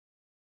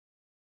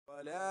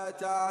ولا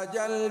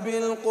تعجل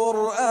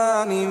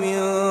بالقرآن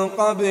من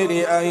قبل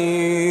أن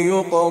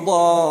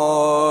يقضى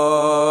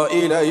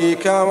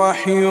إليك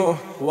وحيه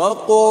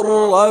وقل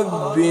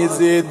رب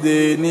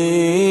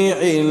زدني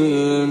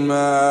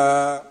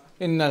علما.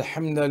 إن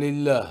الحمد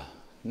لله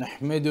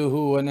نحمده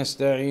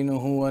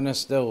ونستعينه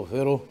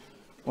ونستغفره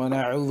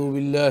ونعوذ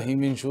بالله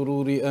من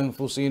شرور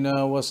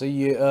أنفسنا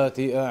وسيئات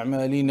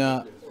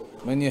أعمالنا،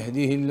 من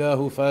يهده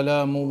الله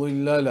فلا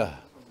مضل له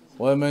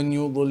ومن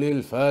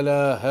يضلل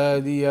فلا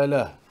هادي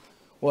له،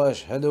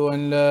 وأشهد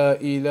أن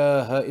لا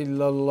إله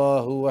إلا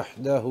الله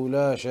وحده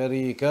لا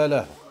شريك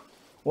له،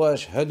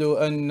 وأشهد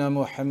أن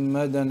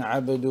محمدا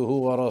عبده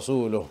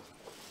ورسوله.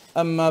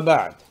 أما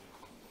بعد.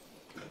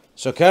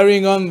 So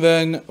carrying on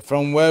then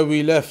from where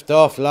we left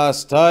off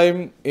last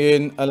time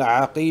in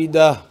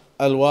Al-Aqeedah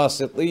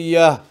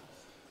Al-Wasitiyyah,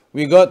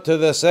 we got to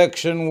the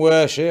section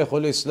where Shaykh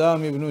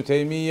al-Islam Ibn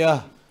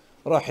Taymiyyah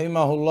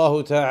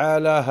rahimahullah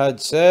ta'ala had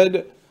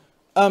said,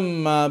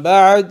 أما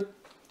بعد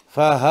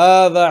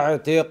فهذا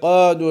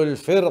اعتقاد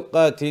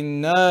الفرقة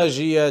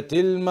الناجية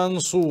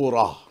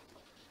المنصورة.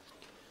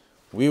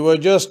 We were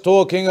just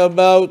talking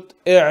about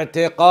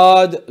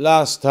i'tiqad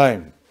last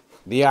time,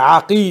 the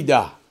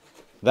Aqeedah,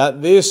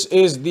 that this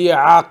is the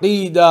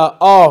Aqeedah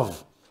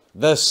of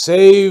the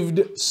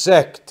saved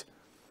sect,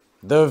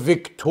 the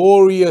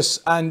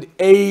victorious and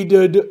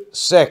aided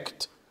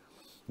sect.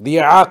 The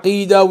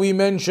Aqeedah we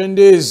mentioned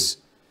is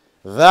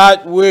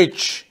that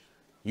which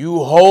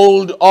you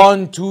hold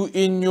on to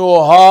in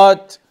your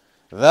heart,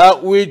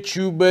 that which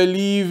you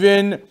believe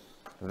in,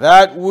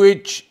 that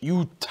which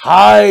you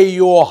tie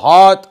your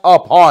heart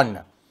upon.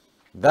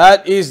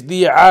 That is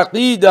the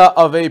Aqeedah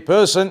of a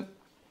person.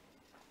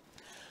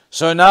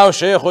 So now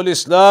Shaykh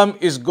al-Islam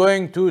is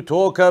going to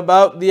talk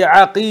about the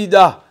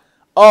Aqeedah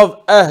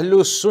of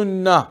Ahlus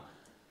Sunnah,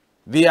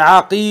 the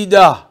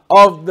Aqeedah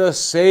of the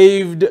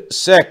saved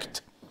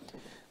sect.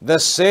 The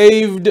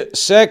saved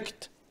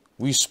sect,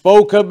 we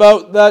spoke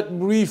about that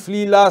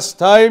briefly last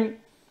time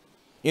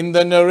in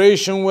the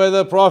narration where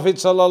the Prophet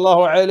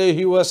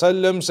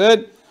ﷺ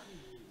said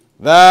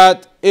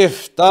that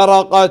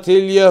افترقت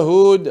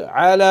اليهود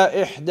على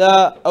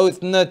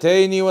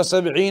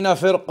 71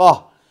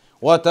 فرقة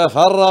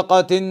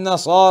وتفرقت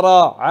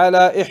النصارى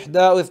على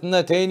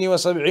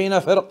 71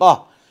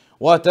 فرقة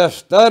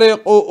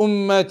وتفترق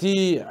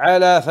أمتي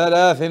على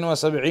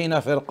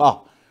 73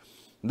 فرقة.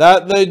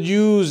 That the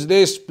Jews,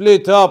 they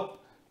split up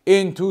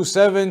into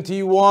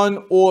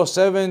 71 or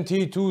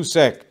 72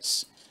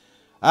 sects,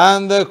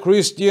 and the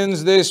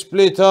Christians, they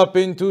split up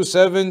into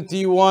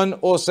 71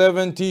 or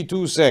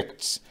 72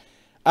 sects,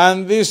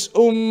 and this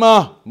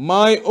ummah,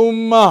 my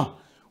ummah,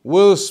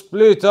 will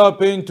split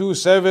up into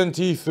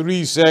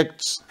 73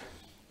 sects.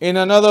 In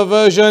another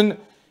version,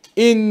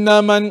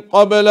 إن من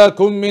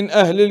قبلكم من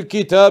أهل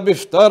الكتاب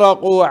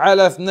افترقوا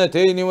على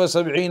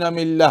 72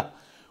 ملة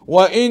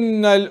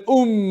وإن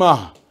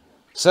الأمة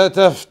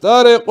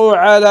ستفترق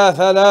على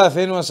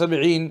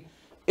 73،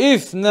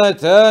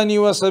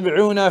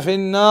 72 في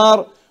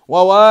النار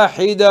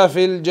وواحدة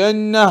في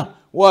الجنة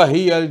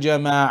وهي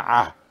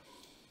الجماعة.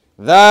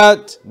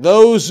 That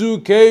those who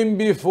came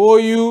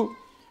before you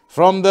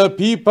from the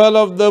people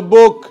of the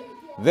book,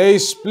 they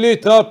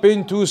split up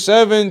into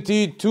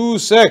 72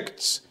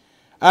 sects,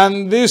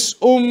 and this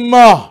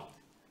ummah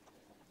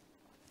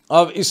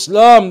of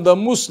Islam, the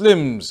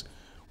Muslims,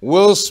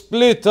 will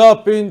split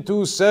up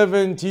into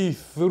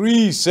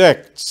 73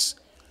 sects,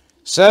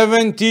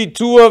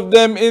 72 of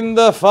them in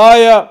the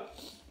fire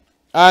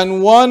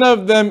and one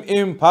of them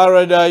in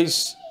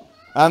paradise,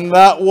 and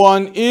that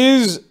one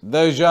is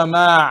the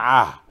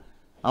Jama'ah.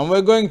 And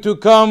we're going to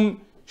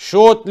come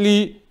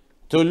shortly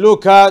to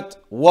look at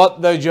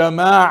what the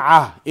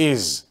Jama'ah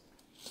is.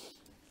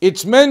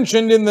 It's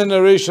mentioned in the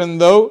narration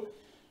though,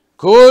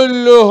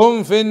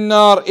 كلهم في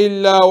النار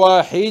إلا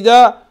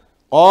واحدة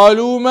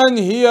قالوا من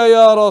هي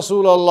يا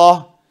رسول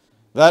الله,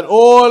 that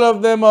all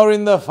of them are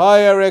in the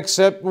fire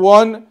except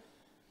one.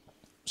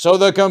 So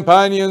the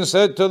companion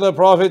said to the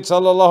Prophet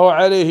sallallahu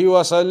alaihi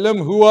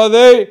wasallam, who are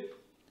they?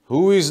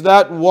 Who is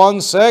that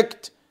one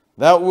sect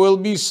that will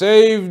be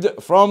saved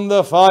from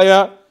the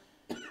fire?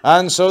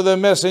 And so the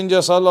Messenger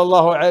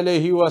sallallahu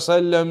alaihi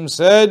wasallam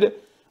said,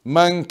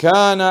 من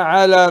كان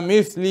على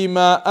مثل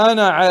ما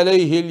أنا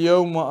عليه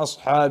اليوم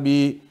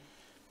وأصحابي,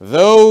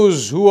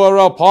 those who are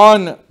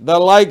upon the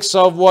likes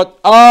of what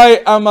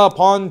I am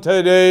upon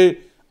today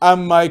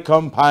and my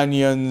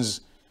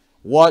companions.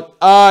 What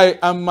I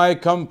and my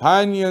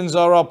companions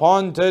are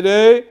upon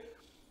today,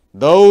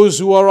 those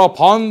who are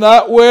upon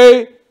that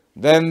way,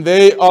 then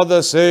they are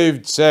the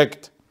saved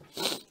sect.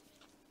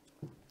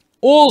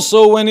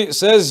 Also when it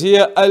says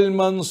here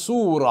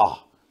Al-Mansurah,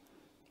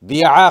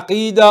 the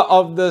Aqeedah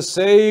of the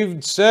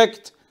saved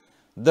sect,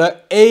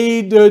 the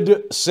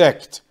aided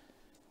sect,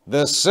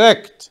 the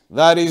sect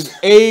that is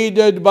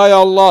aided by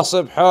Allah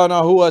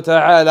subhanahu wa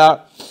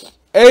ta'ala,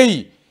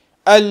 أي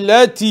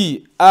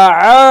التي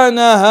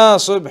أعانها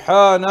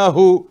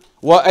سبحانه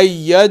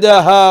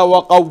وأيدها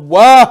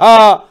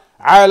وقواها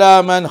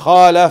على من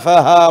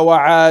خالفها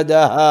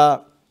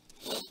وعادها.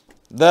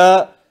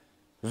 The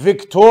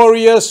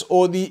victorious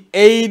or the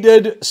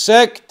aided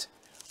sect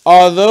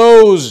are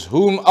those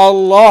whom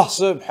Allah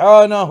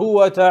subhanahu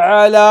wa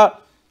ta'ala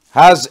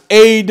has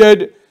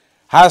aided,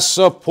 has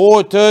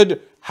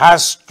supported,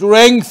 has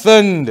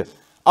strengthened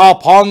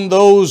upon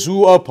those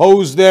who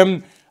oppose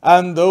them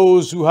and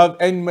those who have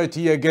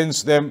enmity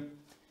against them.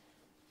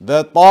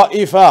 The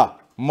Ta'ifa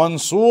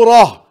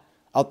Mansurah,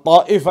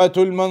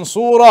 At-Ta'ifatul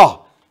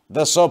Mansurah,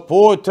 the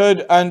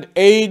supported and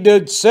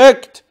aided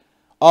sect,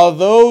 are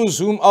those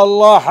whom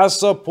Allah has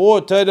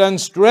supported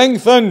and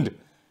strengthened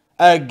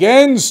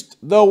against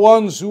the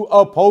ones who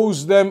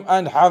oppose them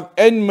and have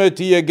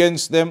enmity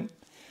against them.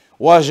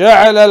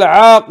 وَجَعَلَ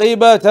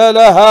الْعَاقِبَةَ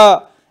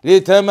لَهَا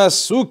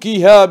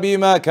لِتَمَسُّكِهَا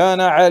بِمَا كَانَ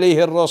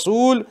عَلَيْهِ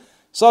الرَّسُولُ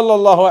صلى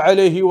الله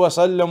عليه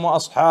وسلم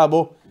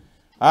وأصحابه.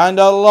 And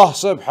Allah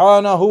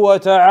subhanahu wa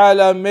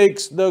ta'ala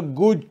makes the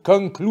good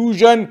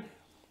conclusion,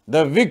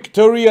 the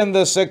victory and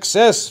the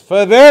success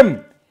for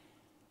them,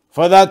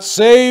 for that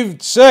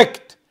saved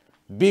sect,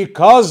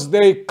 because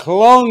they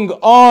clung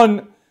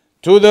on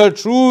to the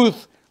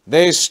truth,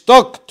 they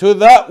stuck to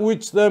that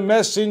which the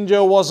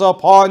messenger was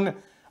upon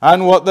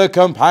and what the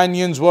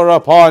companions were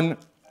upon.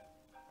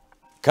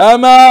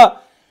 كما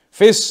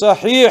في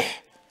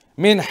الصحيح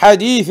من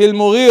حديث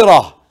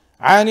المغيرة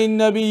عن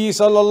النبي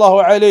صلى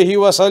الله عليه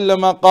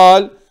وسلم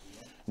قال,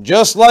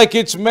 just like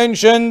it's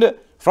mentioned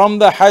from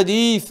the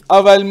hadith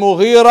of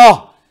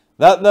Al-Mughira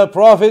that the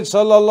Prophet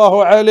صلى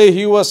الله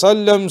عليه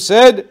وسلم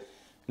said,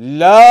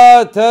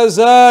 لا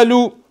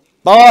تزال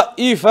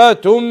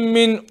طائفة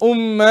من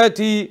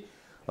أمتي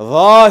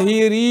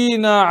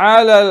ظاهرين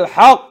على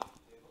الحق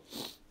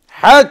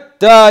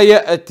حتى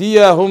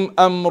يأتيهم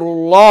أمر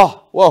الله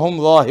وهم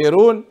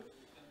ظاهرون,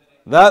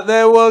 that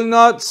there will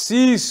not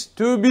cease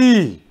to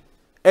be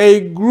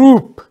a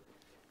group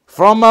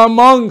from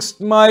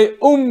amongst my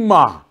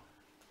ummah,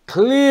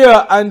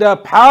 clear and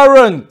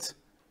apparent,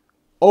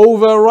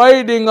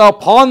 overriding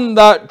upon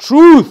that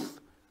truth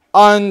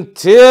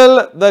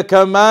until the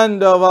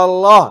command of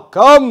Allah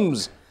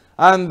comes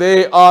and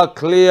they are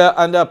clear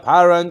and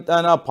apparent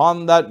and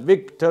upon that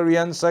victory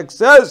and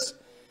success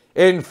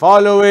in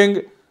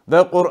following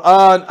the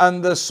Quran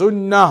and the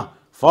Sunnah,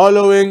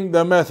 following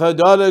the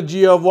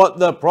methodology of what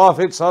the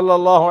Prophet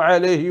sallallahu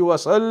alaihi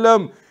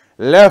wasallam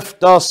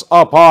left us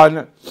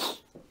upon.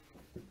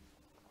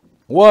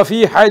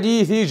 وفي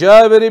حديث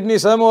جابر بن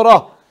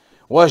سمرة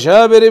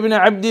وجابر بن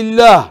عبد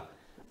الله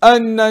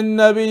أن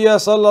النبي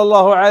صلى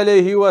الله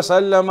عليه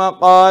وسلم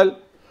قال,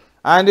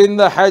 and in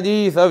the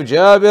hadith of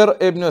Jabir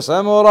ibn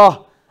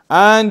Samurah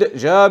and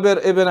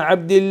Jabir ibn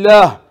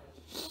Abdullah,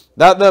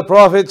 that the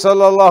Prophet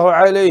sallallahu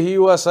alaihi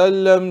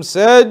wasallam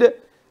said,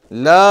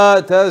 لا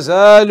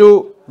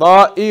تزال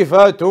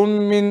طائفة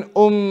من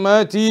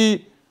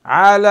أمتي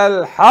على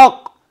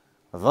الحق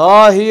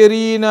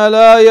ظاهرين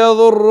لا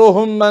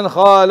يضرهم من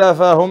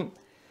خالفهم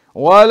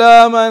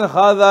ولا من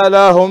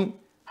خذلهم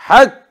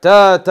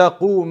حتى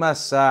تقوم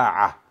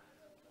الساعة.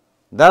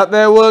 That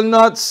there will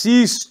not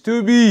cease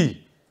to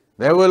be,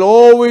 there will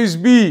always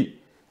be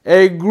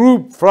a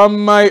group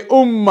from my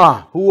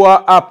ummah who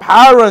are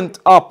apparent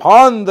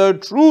upon the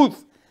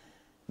truth.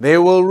 They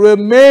will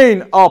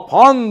remain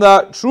upon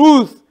that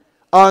truth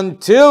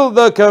until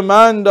the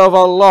command of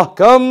Allah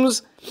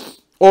comes,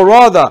 or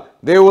rather,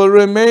 they will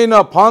remain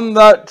upon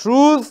that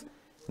truth.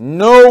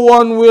 No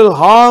one will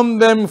harm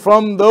them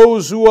from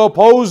those who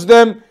oppose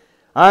them,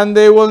 and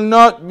they will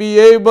not be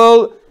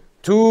able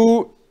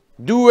to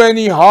do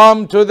any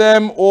harm to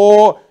them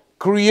or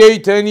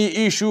create any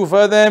issue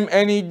for them,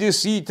 any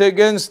deceit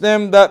against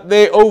them, that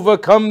they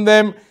overcome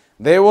them.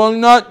 They will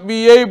not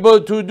be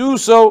able to do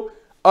so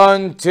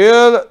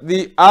until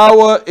the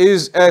hour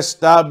is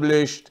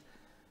established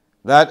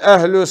that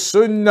Ahlus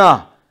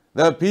Sunnah,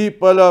 the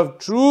people of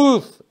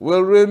truth,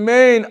 will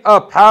remain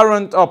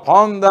apparent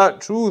upon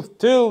that truth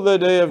till the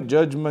day of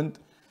judgment,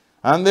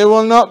 and they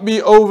will not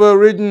be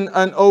overridden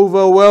and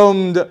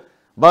overwhelmed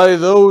by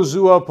those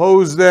who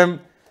oppose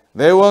them.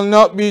 They will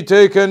not be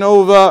taken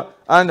over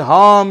and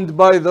harmed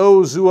by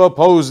those who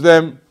oppose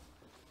them.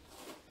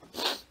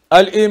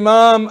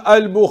 Al-Imam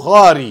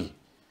Al-Bukhari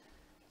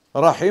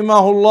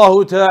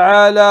rahimahullah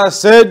ta'ala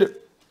said,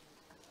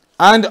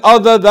 and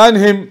other than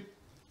him,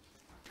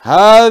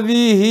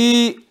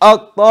 هذه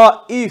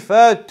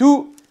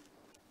الطائفة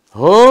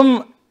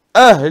هم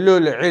أهل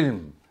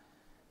العلم.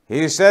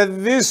 He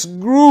said, this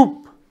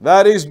group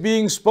that is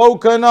being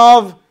spoken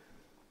of,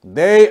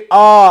 they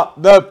are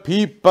the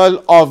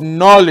people of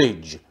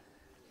knowledge.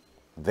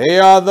 They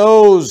are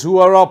those who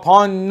are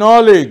upon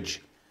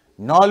knowledge.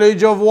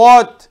 Knowledge of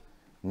what?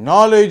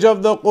 Knowledge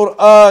of the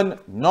Quran,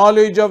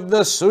 knowledge of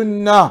the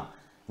Sunnah,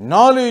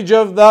 knowledge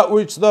of that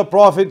which the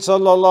Prophet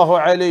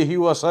sallallahu alaihi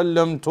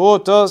wasallam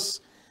taught us.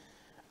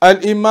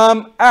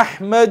 Al-Imam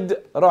Ahmad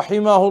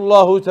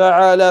rahimahullah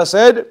ta'ala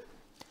said,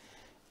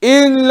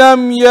 إن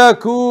لم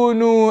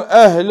يكونوا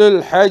أهل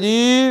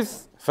الحديث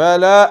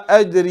فلا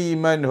أدري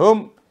من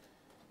هم.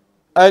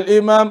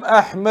 Al-Imam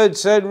Ahmad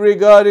said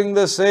regarding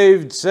the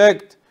saved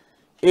sect,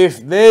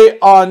 if they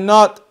are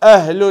not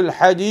Ahlul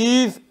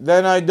Hadith,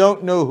 then I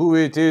don't know who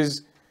it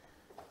is.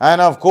 And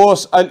of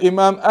course,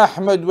 Al-Imam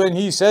Ahmad, when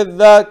he said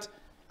that,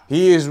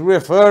 he is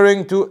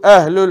referring to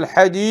Ahlul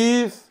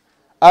Hadith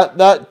at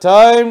that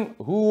time,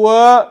 who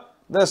were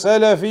the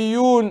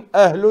Salafiyun,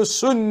 Ahlul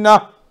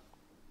Sunnah.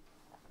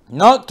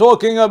 Not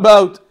talking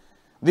about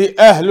the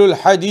Ahlul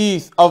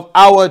Hadith of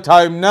our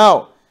time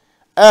now.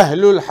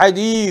 Ahlul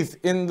Hadith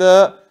in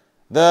the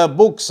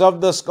books of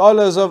the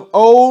scholars of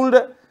old,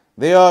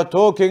 they are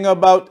talking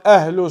about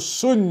Ahlul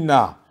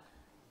Sunnah.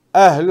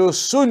 Ahlul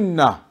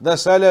Sunnah, the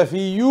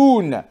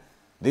Salafiyun.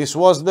 This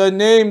was the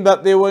name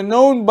that they were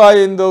known by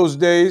in those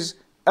days,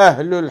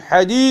 Ahlul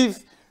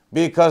Hadith,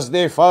 because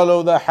they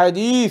follow the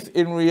Hadith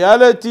in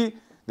reality,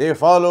 they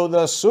follow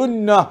the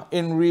Sunnah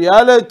in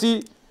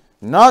reality,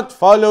 not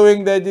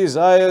following their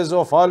desires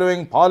or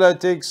following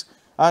politics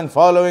and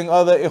following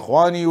other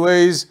Ikhwani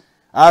ways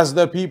as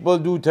the people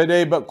do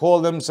today, but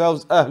call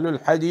themselves Ahlul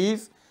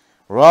Hadith.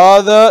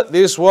 Rather,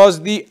 this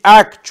was the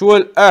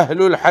actual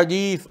Ahlul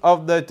Hadith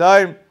of the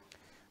time.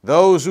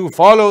 Those who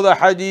follow the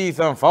Hadith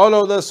and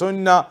follow the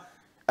Sunnah,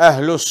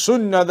 Ahlul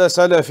Sunnah, the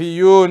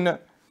Salafiyun.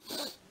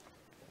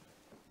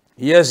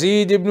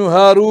 Yazid ibn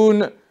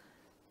Harun,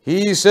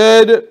 he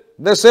said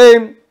the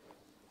same.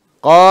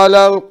 قال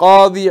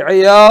القاضي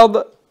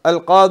عياض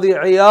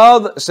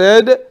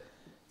said,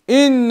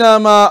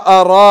 إنما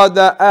أراد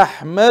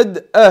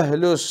أحمد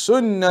أهل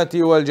السنة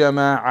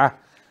والجماعة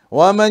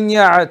ومن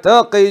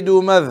يعتقد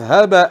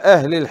مذهب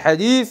أهل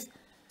الحديث.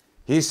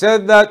 He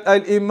said that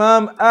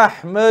Al-Imam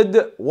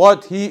Ahmad,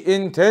 what he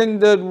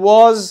intended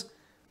was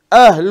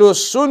Ahlul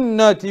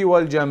Sunnati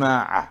wal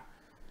Jama'ah.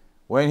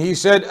 When he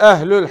said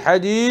Ahlul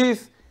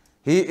Hadith,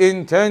 he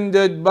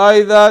intended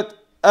by that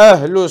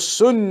Ahlul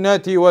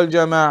Sunnati wal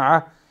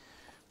Jama'ah.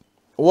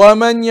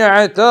 وَمَنْ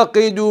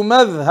يَعْتَقِدُ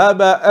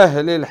مَذْهَبَ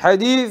أَهْلِ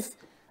الْحَدِيثِ,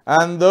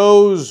 and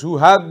those who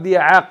have the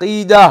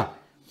Aqeedah,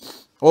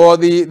 or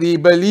the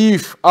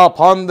belief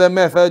upon the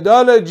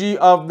methodology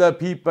of the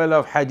people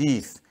of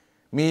Hadith,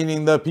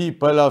 meaning the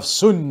people of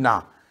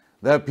Sunnah,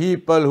 the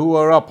people who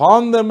are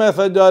upon the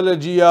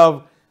methodology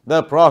of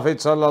the Prophet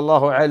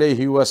sallallahu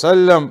alaihi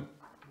wasallam.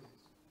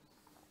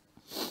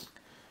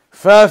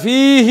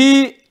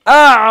 فَفِيهِ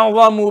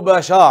أَعْظَمُ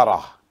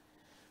بَشَارَةٍ.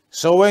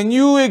 So when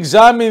you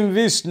examine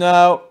this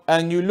now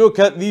and you look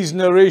at these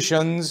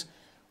narrations,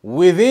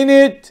 within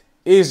it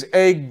is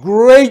a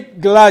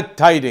great glad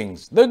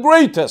tidings, the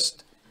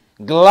greatest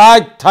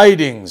glad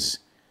tidings,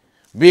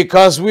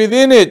 because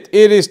within it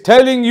is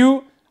telling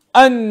you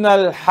أن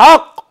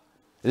الحق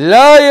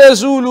لا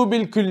يزول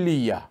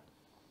بالكلية,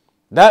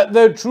 that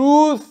the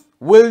truth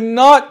will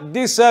not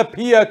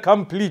disappear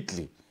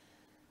completely.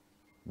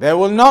 There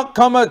will not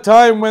come a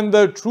time when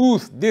the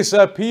truth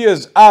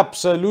disappears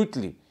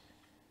absolutely.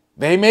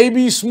 They may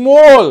be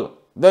small,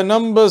 the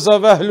numbers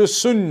of Ahlul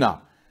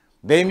Sunnah.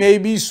 They may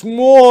be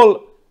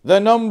small, the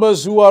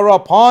numbers who are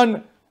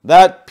upon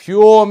that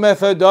pure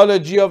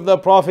methodology of the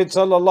Prophet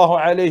sallallahu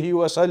alaihi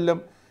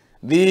wasallam,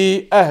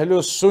 the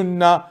Ahlul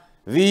Sunnah,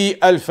 the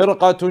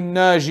Al-Firqatul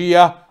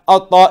Najiyah,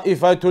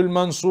 Al-Ta'ifatul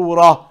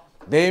Mansurah.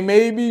 They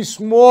may be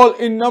small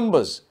in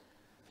numbers,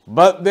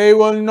 but they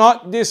will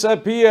not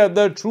disappear.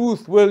 The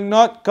truth will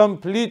not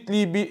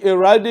completely be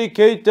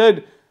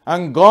eradicated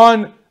and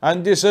gone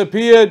and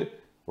disappeared.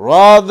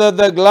 Rather,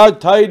 the glad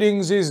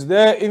tidings is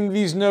there in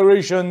these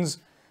narrations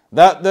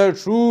that the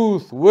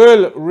truth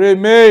will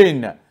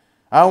remain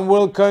and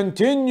will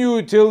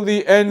continue till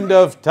the end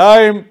of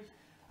time,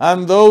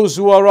 and those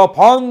who are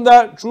upon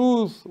that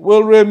truth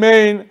will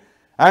remain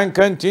and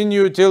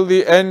continue till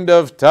the end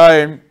of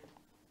time.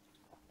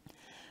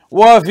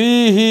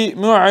 وفيه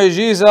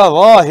معجزة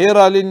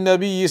ظاهرة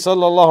للنبي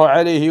صلى الله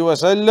عليه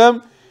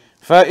وسلم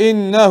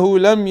فإنه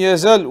لم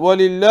يزل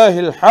ولله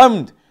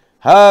الحمد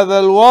هذا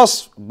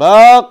الوصف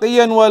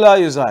باقيا ولا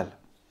يزال.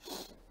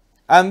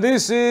 And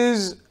this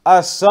is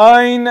a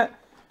sign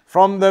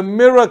from the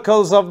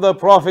miracles of the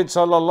Prophet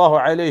sallallahu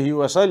alaihi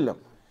wasallam,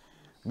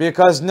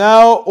 because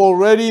now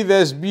already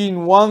there's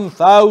been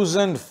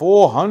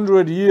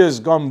 1,400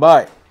 years gone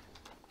by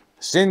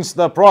since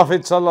the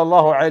Prophet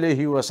sallallahu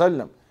alaihi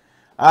wasallam,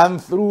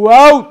 and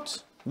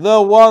throughout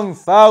the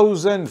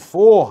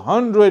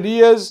 1,400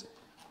 years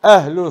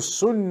Ahlul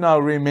Sunnah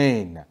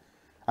remain,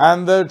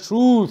 and the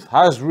truth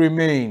has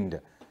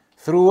remained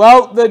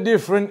throughout the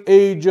different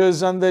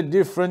ages and the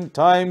different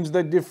times,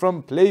 the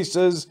different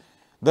places.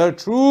 The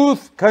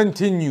truth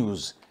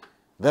continues,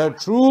 the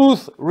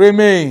truth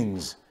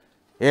remains.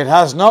 It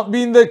has not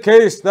been the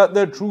case that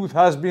the truth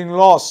has been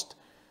lost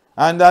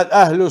and that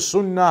Ahlul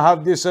Sunnah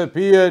have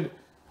disappeared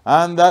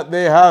and that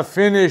they have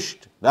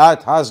finished.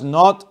 That has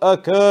not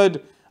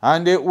occurred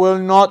and it will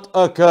not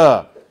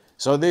occur.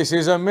 So this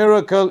is a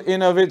miracle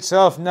in of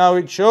itself. Now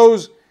it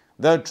shows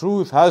the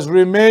truth has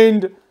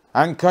remained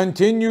and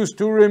continues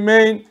to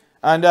remain,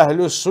 and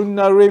Ahlul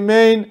Sunnah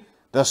remain,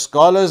 the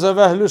scholars of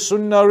Ahlul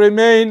Sunnah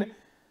remain.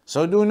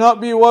 So do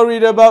not be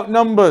worried about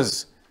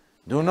numbers.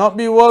 Do not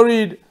be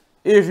worried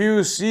if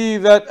you see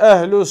that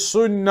Ahlul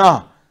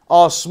Sunnah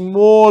are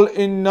small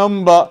in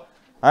number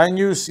and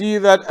you see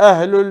that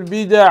Ahlul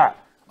Bid'ah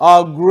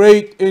are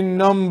great in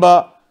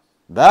number.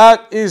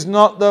 That is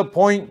not the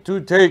point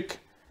to take.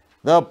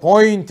 The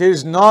point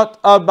is not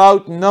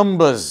about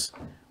numbers.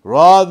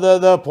 Rather,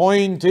 the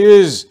point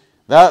is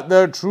that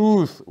the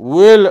truth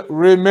will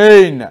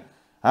remain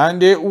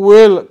and it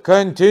will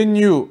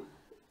continue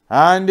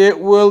and it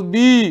will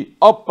be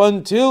up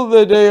until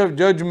the day of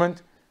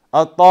judgment.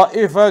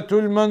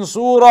 At-Ta'ifatul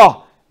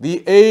Mansurah,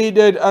 the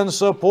aided and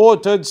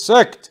supported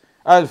sect.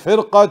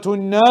 Al-Firqatul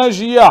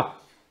Najiyah,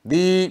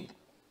 the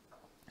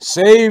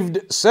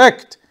saved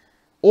sect.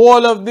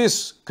 All of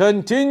this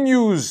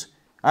continues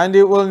and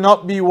it will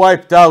not be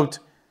wiped out.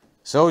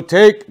 So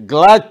take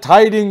glad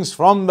tidings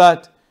from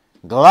that.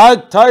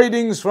 Glad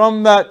tidings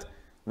from that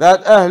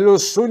Ahlul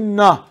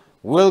Sunnah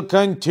will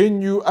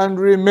continue and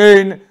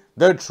remain.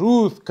 The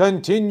truth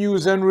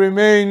continues and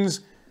remains.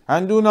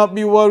 And do not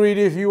be worried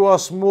if you are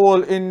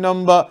small in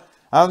number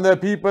and the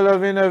people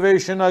of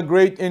innovation are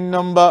great in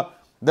number.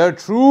 The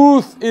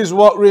truth is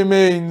what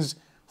remains.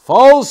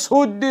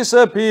 Falsehood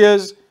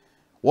disappears.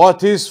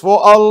 What is for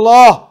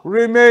Allah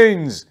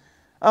remains.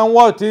 And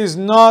what is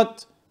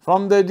not,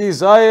 from the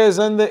desires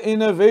and the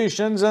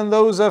innovations and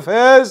those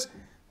affairs,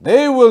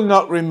 they will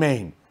not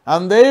remain.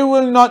 And they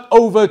will not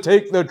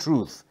overtake the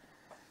truth.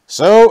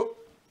 So,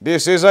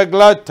 this is a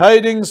glad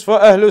tidings for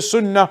Ahlul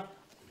Sunnah.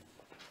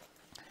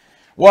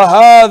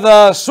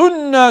 وَهَذَا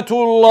سُنَّةُ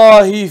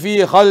اللَّهِ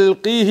فِي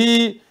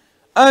خَلْقِهِ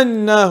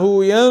أَنَّهُ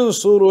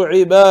يَنْصُرُ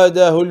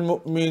عِبَادَهُ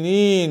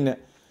الْمُؤْمِنِينَ.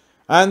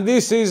 And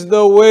this is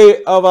the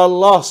way of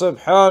Allah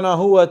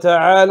subhanahu wa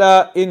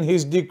ta'ala in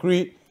His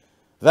decree,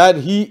 that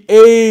He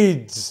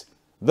aids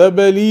the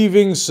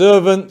believing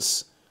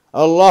servants.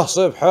 Allah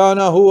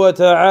subhanahu wa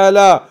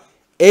ta'ala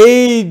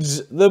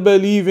aids the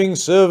believing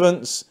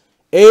servants,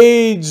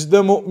 aids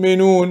the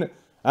mu'minun,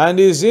 and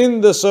is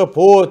in the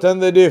support and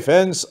the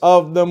defense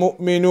of the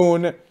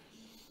mu'minun.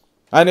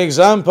 An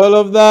example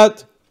of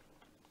that,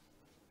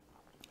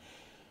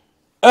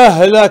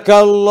 أهلك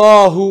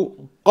الله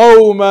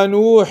قوم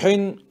نوح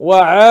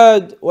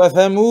وعاد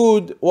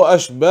وثمود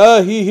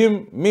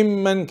وأشباههم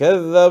ممن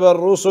كذب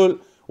الرسل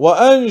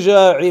وأنجى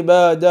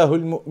عباده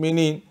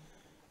المؤمنين.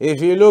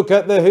 If you look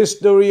at the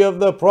history of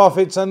the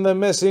prophets and the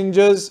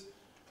messengers,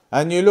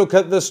 and you look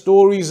at the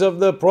stories of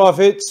the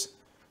prophets,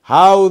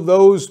 how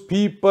those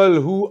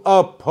people who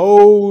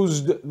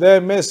opposed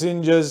their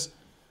messengers,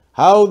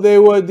 how they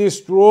were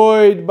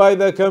destroyed by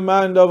the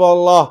command of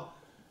Allah,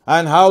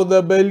 and how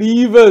the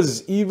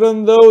believers,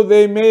 even though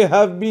they may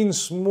have been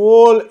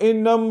small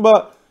in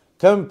number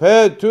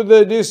compared to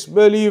the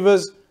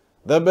disbelievers,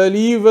 the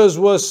believers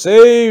were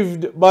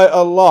saved by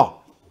Allah.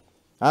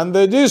 And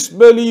the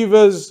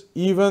disbelievers,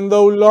 even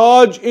though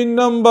large in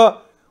number,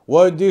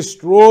 were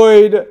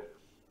destroyed.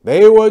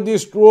 They were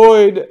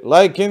destroyed,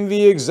 like in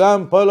the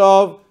example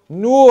of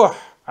Nuh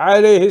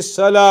alayhi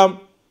salam,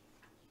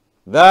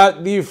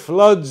 that the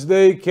floods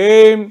they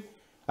came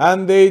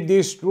and they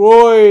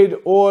destroyed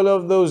all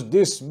of those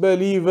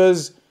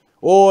disbelievers,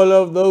 all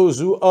of those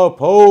who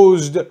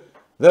opposed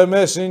the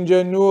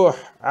messenger Nuh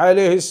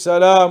alayhi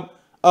salam,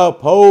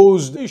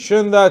 opposed the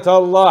mission that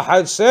Allah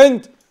had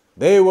sent.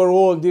 They were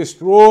all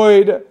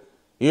destroyed.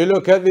 You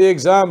look at the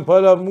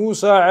example of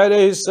Musa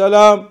alayhi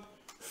salam,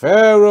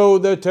 Pharaoh,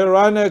 the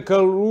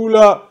tyrannical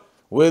ruler,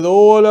 with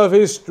all of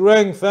his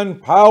strength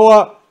and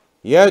power,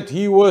 yet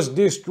he was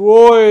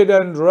destroyed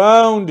and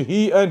drowned,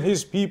 he and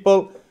his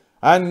people,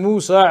 and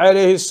Musa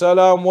alayhi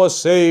salam was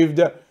saved.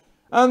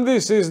 And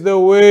this is the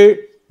way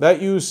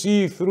that you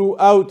see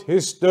throughout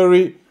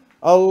history.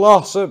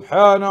 Allah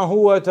subhanahu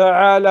wa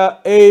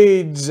ta'ala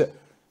aids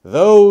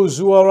those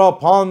who are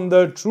upon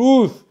the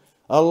truth.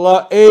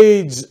 Allah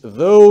aids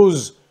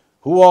those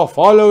who are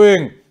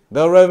following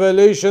the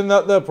revelation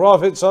that the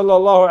Prophet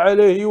sallallahu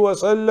alaihi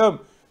wasallam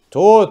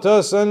taught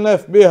us and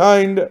left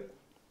behind.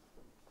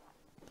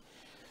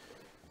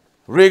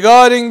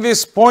 Regarding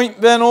this point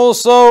then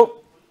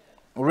also,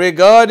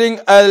 regarding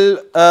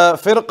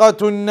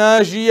al-firqatul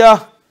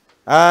najiyah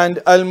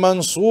and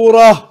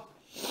al-mansurah,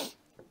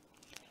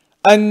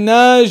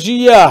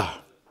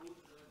 al-najiyah,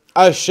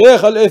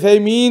 al-Shaykh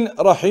al-Uthaymeen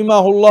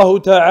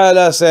rahimahullah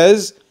ta'ala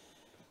says,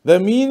 the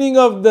meaning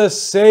of the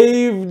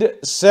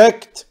saved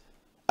sect,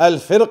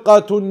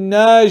 al-firqatul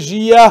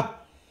najiyah,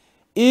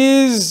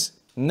 is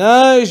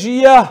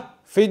najiyah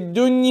fi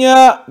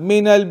dunya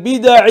min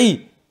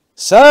al-bid'i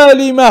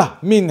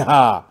salimah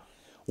minha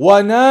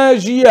wa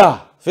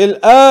najiyah fi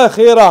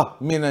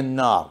al-akhirah min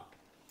al-nar.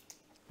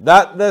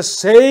 That the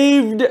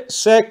saved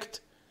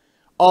sect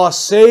are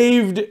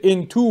saved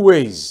in two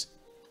ways.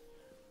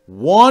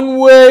 One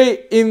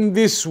way in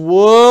this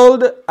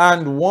world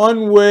and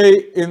one way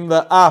in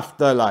the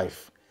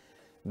afterlife.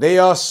 They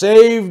are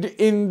saved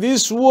in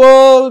this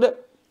world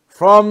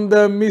from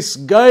the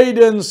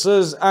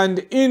misguidances and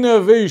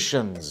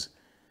innovations.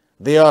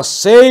 They are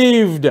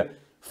saved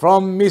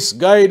from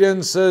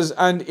misguidances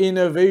and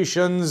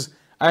innovations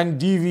and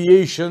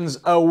deviations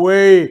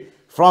away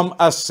from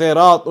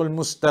as-siratul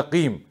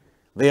mustaqim.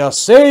 They are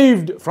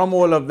saved from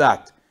all of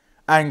that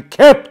and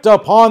kept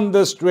upon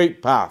the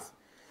straight path.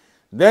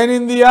 Then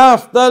in the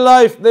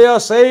afterlife they are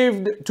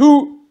saved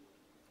too.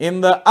 in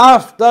the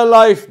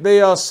afterlife they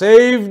are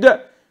saved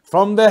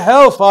from the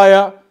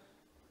hellfire.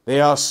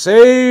 They are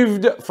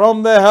saved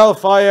from the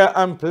hellfire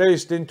and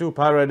placed into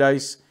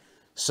paradise.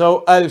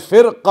 So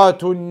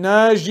al-firqatun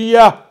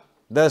najiyah,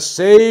 the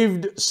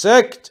saved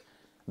sect,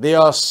 they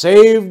are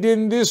saved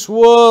in this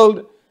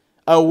world,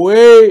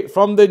 away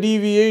from the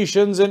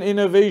deviations and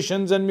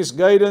innovations and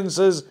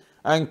misguidances,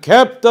 and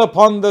kept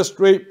upon the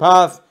straight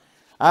path.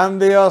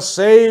 And they are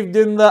saved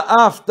in the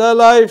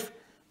afterlife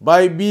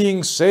by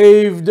being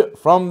saved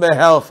from the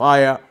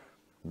hellfire.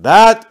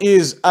 That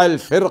is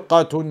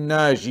al-firqatun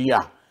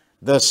najiyah,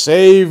 the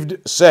saved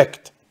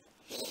sect.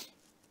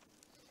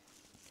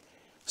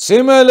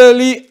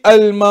 Similarly,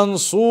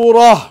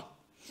 al-mansurah,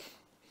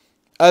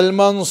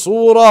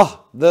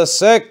 the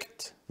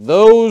sect,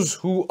 those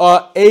who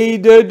are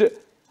aided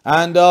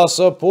and are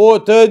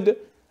supported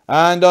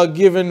and are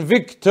given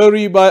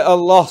victory by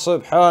Allah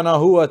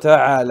subhanahu wa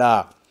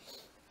ta'ala.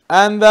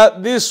 And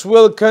that this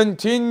will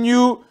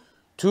continue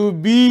to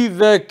be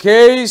the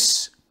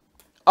case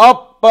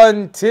up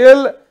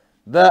until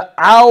the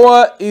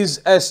hour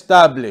is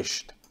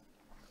established,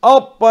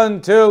 up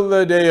until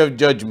the day of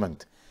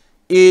judgment.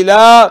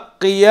 إلى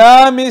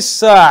قيام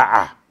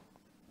الساعة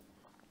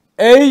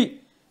أي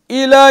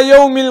إلى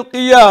يوم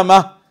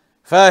القيامة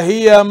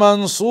فهي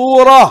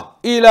منصورة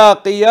إلى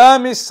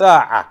قيام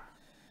الساعة.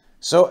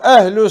 So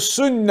Ahlul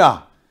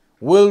Sunnah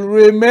will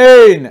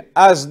remain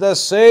as the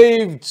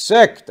saved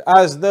sect,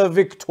 as the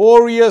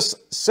victorious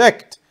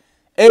sect,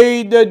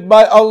 aided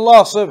by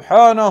Allah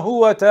subhanahu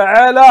wa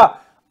ta'ala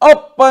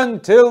up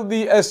until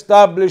the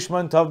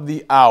establishment of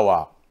the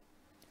hour.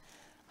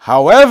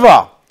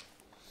 However,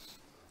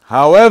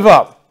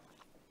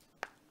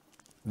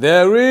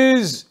 there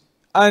is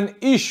an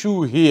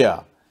issue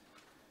here,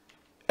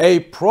 a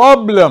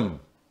problem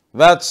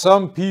that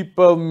some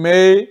people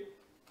may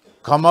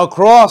come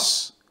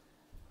across.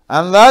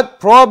 And that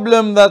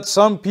problem that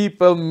some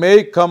people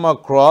may come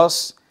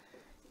across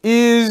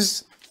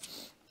is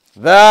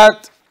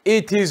that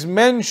it is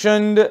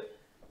mentioned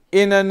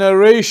in a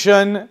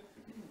narration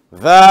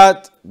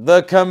that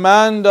the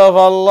command of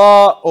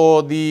Allah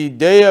or the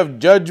day of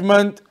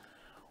judgment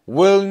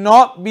will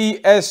not be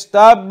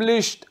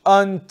established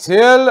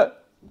until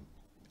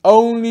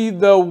only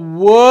the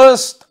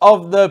worst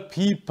of the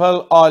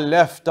people are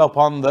left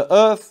upon the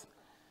earth.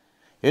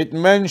 It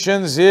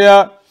mentions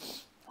here,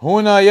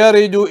 هنا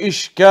يرد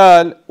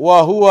إشكال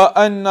وهو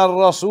أن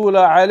الرسول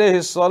عليه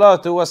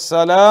الصلاة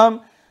والسلام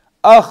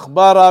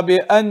أخبر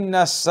بأن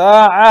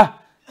الساعة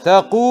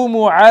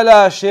تقوم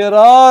على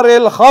شرار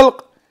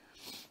الخلق.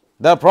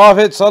 The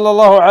Prophet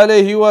sallallahu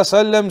alaihi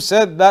wasallam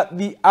said that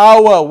the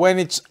hour when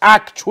it's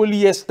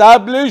actually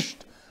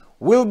established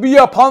will be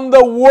upon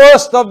the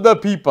worst of the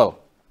people.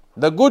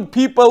 The good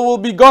people will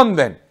be gone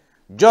then.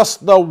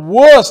 Just the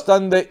worst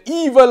and the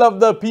evil of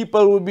the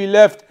people will be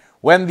left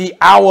when the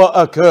hour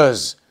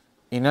occurs.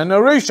 In a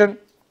narration,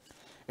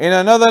 in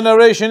another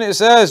narration it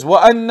says,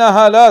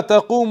 وَأَنَّهَا لَا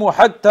تَقُومُ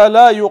حَتَّى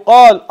لَا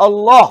يُقَالْ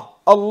Allah,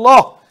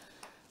 Allah.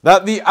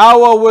 That the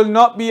hour will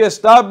not be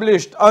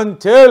established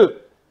until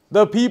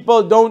the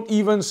people don't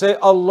even say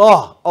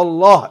Allah,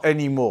 Allah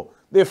anymore.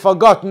 They've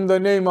forgotten the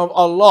name of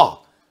Allah.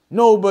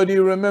 Nobody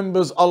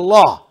remembers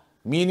Allah,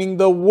 meaning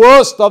the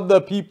worst of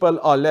the people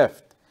are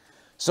left.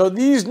 So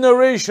these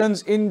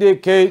narrations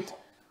indicate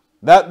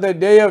that the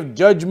day of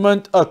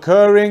judgment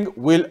occurring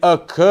will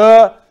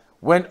occur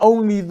when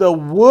only the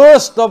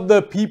worst of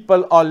the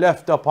people are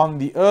left upon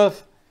the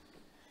earth.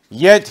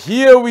 Yet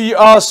here we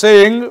are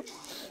saying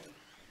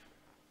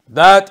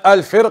that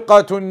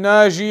al-firqatun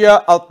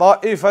najiyah,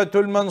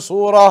 al-ta'ifatul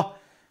mansura,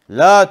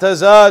 la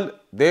tazal,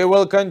 they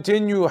will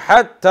continue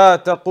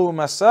hatta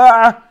taqum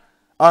as-sa'ah,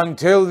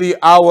 until the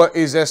hour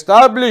is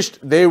established,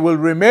 they will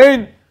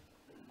remain.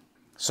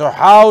 So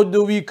how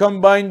do we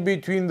combine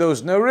between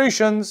those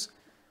narrations?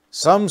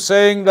 Some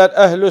saying that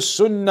Ahlul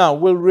Sunnah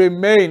will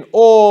remain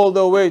all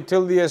the way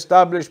till the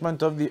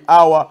establishment of the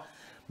hour.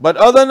 But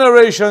other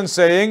narrations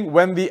saying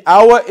when the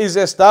hour is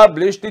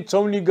established, it's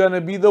only going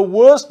to be the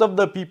worst of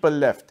the people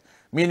left.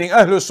 Meaning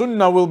Ahlul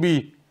Sunnah will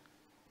be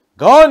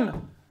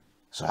gone.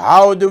 So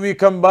how do we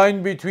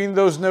combine between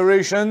those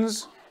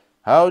narrations?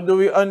 How do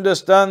we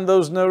understand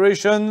those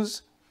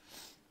narrations?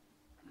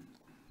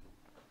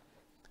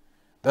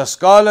 The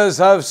scholars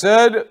have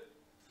said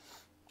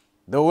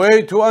the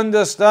way to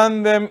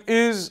understand them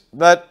is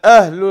that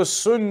Ahlul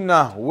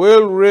Sunnah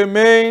will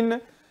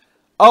remain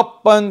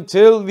up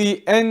until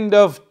the end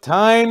of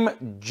time,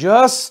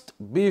 just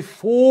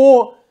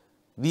before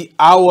the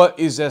hour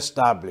is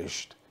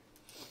established.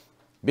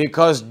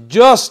 Because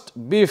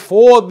just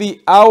before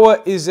the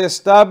hour is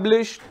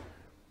established,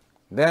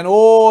 then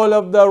all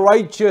of the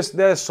righteous,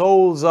 their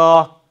souls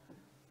are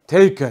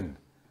taken,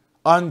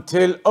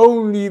 until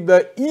only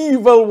the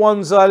evil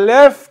ones are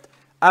left,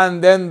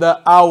 and then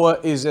the hour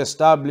is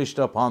established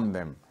upon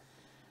them.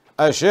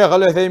 Shaykh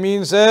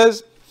al-Uthaymeen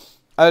says,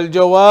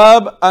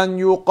 الجواب أن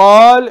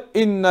يقال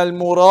إن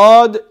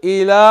المراد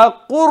إلى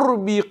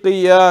قرب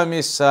قيام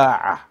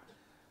الساعة.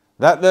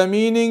 that the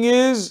meaning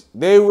is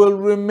they will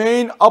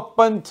remain up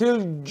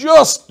until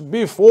just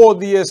before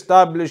the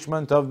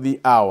establishment of the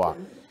hour.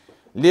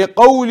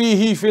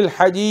 لقوله في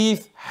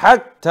الحديث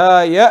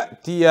حتى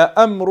يأتي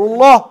أمر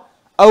الله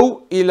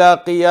أو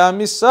إلى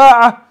قيام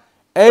الساعة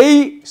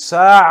أي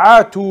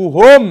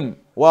ساعتهم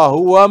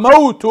وهو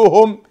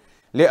موتهم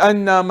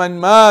لأن من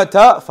مات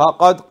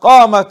فقد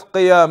قامت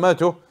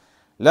قيامته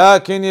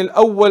لكن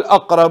الأول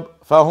أقرب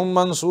فهم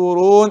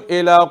منصورون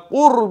إلى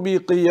قرب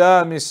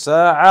قيام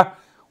الساعة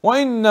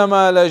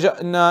وإنما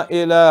لجأنا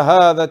إلى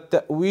هذا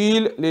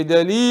التأويل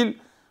لدليل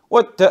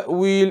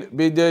والتأويل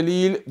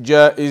بدليل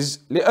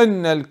جائز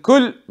لأن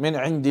الكل من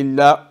عند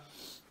الله.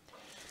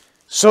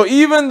 So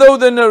even though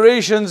the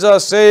narrations are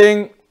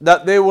saying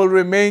that they will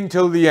remain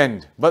till the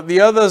end, but the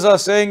others are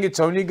saying it's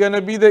only going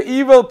to be the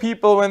evil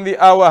people when the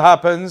hour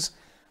happens,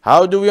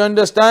 how do we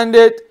understand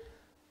it?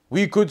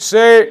 We could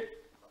say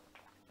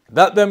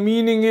that the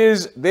meaning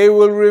is they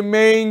will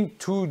remain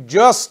to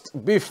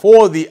just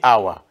before the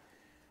hour,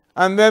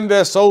 and then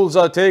their souls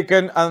are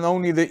taken and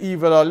only the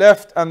evil are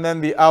left, and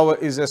then the hour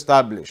is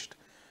established.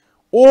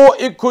 Or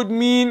it could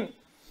mean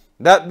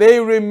that they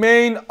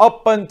remain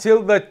up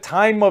until the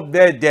time of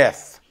their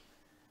death,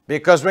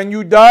 because when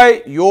you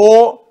die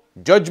your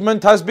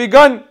judgment has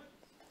begun.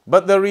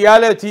 But the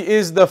reality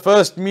is the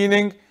first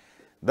meaning,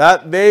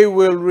 that they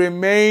will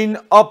remain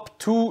up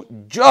to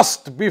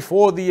just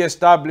before the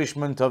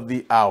establishment of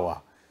the hour.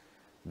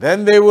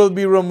 Then they will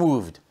be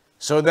removed.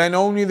 So then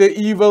only the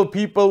evil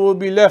people will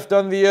be left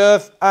on the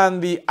earth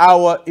and the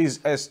hour is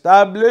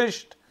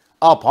established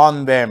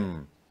upon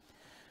them.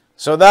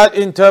 So that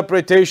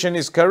interpretation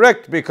is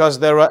correct because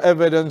there are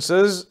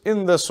evidences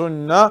in the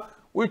Sunnah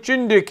which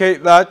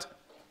indicate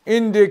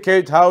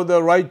how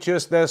the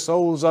righteous, their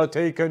souls are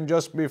taken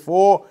just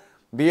before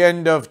the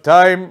end of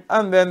time,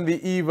 and then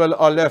the evil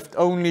are left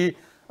only,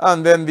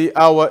 and then the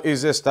hour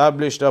is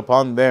established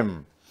upon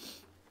them.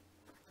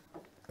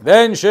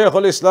 Then Shaykh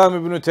al-Islam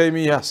Ibn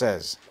Taymiyyah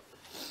says,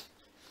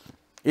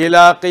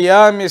 إلى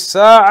قيام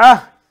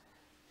الساعة,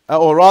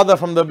 or rather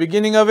from the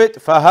beginning of it,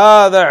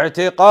 فهذا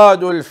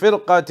اعتقاد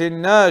الفرقة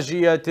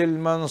الناجية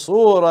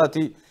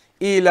المنصورة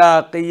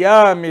إلى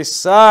قيام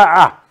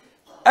الساعة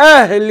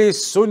أهل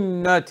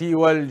السنة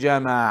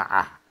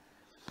والجماعة.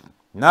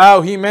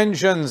 Now he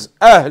mentions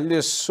أهل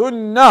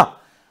السنة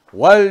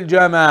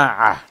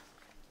والجماعة.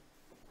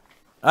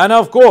 And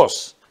of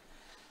course,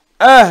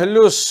 أهل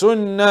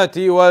السنة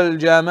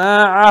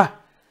والجماعة,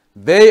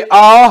 they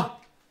are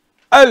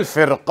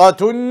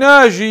الفرقة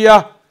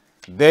الناجية,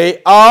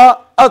 they are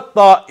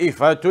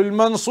الطائفة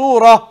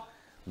المنصورة,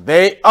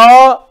 they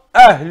are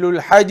أهل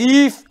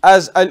الحديث,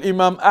 as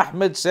Al-Imam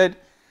Ahmad said,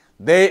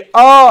 they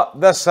are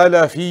the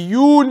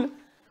Salafiyun.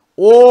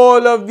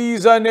 All of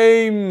these are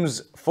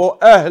names for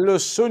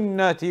Ahlus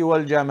Sunnati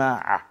wal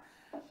Jama'ah.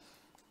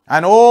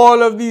 And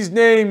all of these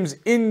names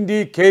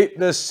indicate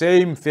the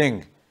same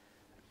thing.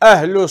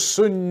 Ahlus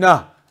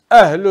Sunnah,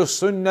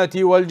 Ahlus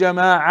Sunnati wal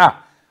Jama'ah,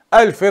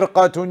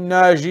 Al-Firqatu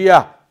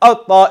Najiyah,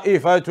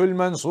 Al-Ta'ifatu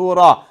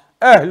Al-Mansura,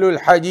 Ahlul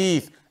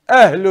Hadith,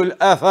 Ahlul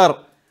Athar.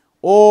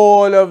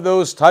 All of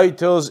those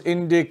titles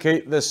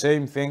indicate the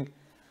same thing.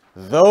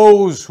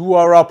 Those who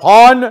are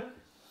upon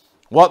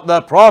what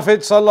the Prophet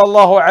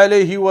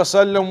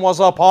ﷺ was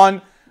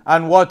upon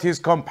and what his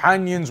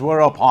companions were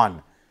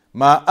upon.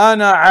 Ma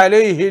ana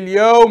alayhi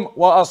al-yawm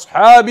wa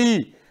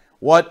ashabi,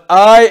 what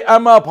I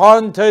am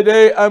upon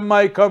today and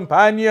my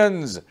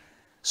companions.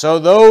 So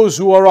those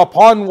who are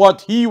upon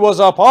what he was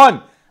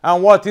upon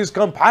and what his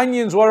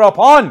companions were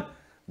upon,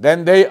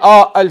 then they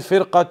are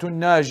al-firqatu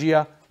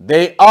najiyah,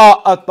 they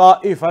are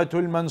at-ta'ifatu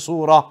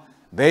al-mansura,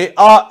 they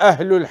are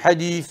ahlul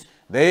hadith,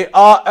 they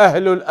are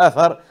ahlul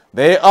athar,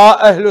 they are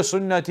ahlul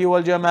sunnati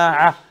wal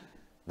jama'ah.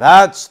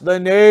 That's the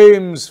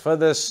names for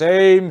the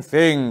same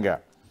thing.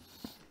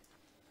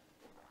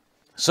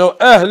 So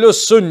ahlul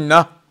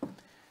sunnah,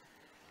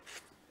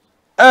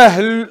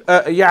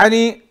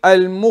 يعني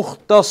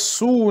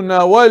المختصون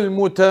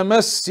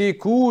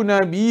والمتمسكون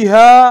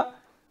بها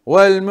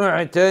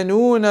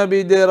والمعتنون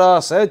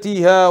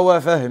بدراستها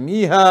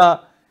وفهمها.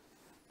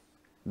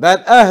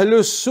 That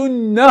ahlul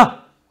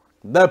sunnah,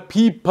 the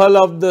people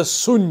of the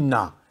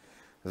sunnah,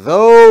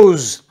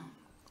 those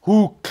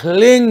who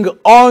cling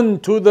on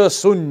to the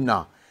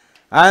sunnah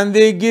and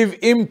they give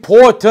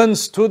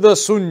importance to the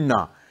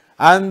sunnah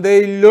and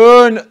they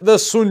learn the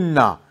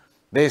sunnah,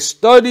 they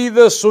study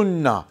the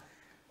sunnah,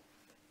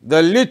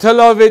 the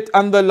little of it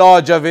and the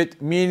large of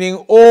it, meaning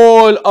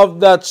all of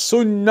that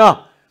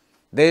sunnah.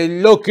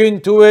 They look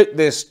into it,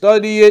 they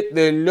study it,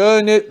 they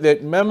learn it, they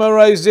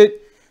memorize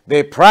it,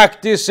 they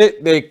practice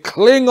it, they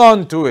cling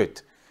on to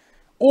it.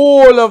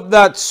 All of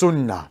that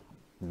sunnah,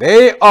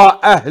 they are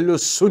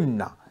ahlus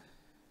sunnah.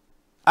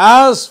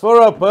 As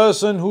for a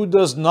person who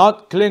does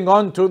not cling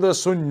on to the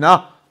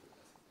sunnah,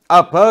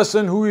 a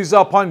person who is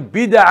upon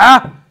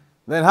bid'ah,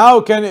 then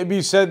how can it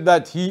be said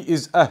that he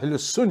is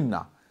ahlus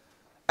sunnah?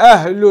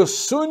 Ahlus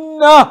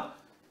sunnah,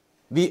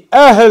 the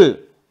ahl,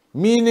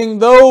 meaning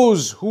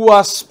those who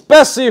are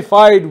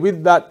specified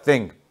with that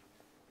thing.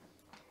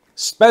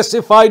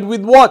 Specified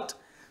with what?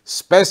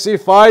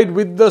 specified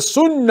with the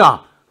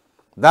Sunnah,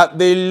 that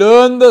they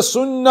learn the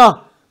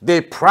Sunnah,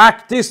 they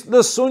practice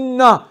the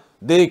Sunnah,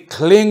 they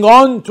cling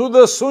on to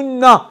the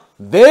Sunnah,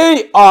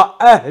 they are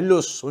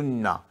Ahlus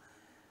Sunnah.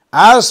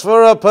 As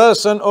for a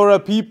person or a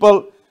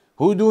people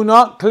who do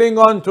not cling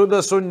on to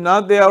the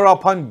Sunnah, they are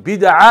upon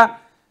bid'ah,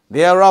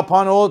 they are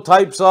upon all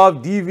types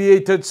of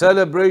deviated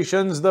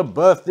celebrations, the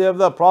birthday of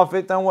the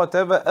Prophet and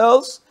whatever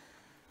else,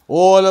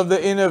 all of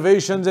the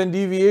innovations and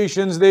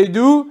deviations they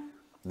do,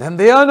 then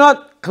they are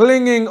not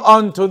clinging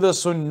on to the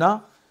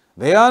Sunnah.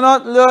 They are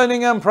not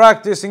learning and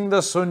practicing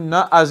the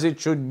Sunnah as it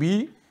should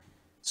be.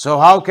 So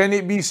how can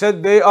it be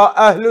said they are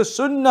Ahlus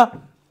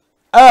Sunnah?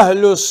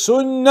 Ahlus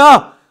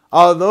Sunnah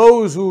are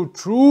those who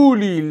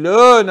truly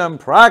learn and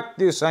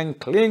practice and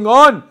cling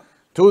on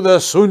to the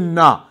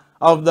Sunnah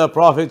of the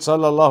Prophet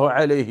sallallahu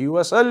alaihi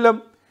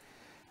wasallam.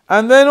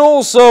 And then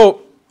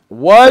also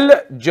wal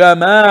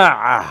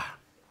jama'ah,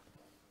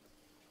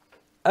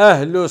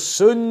 Ahlus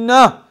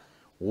Sunnah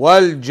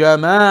wal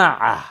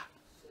jama'ah.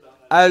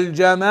 Al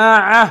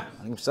jama'ah,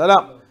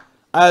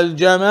 al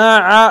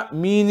jama'ah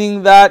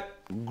meaning that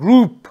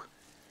group,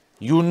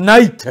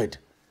 united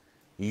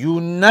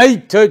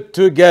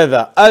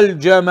together. Al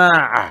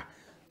jama'ah,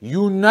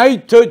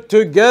 united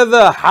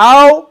together.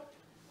 How?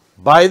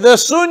 By the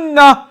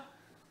Sunnah.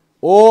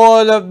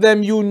 All of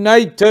them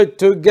united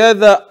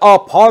together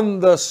upon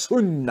the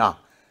Sunnah.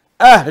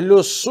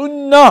 Ahlus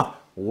Sunnah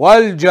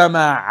wal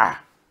Jama'ah.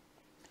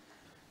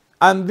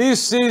 And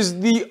this is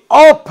the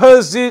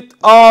opposite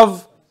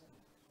of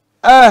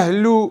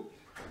Ahlu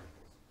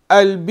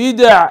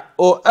al-Bid'ah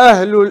or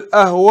Ahlu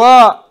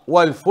al-Ahwa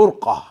wal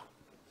Furqah.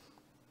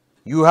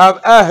 You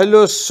have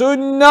Ahlus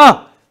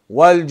Sunnah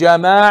wal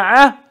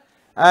Jama'ah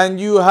and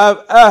you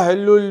have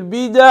Ahlul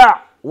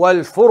Bid'ah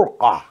wal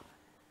Furqah.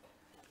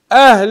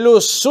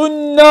 Ahlus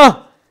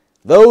Sunnah,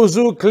 those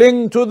who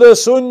cling to the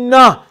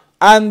Sunnah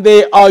and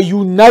they are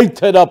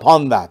united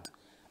upon that.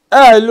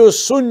 Ahlus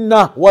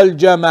Sunnah wal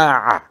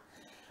Jama'ah.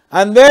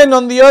 And then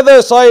on the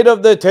other side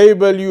of the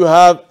table you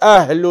have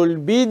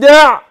Ahlul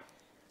Bid'ah,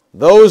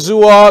 those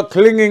who are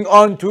clinging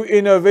on to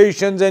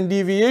innovations and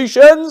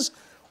deviations,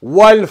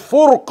 wal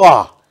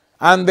Furqah,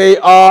 and they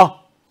are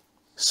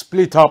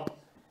split up.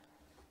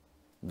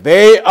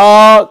 They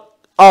are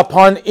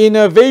upon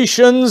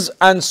innovations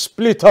and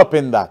split up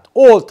in that.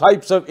 All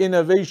types of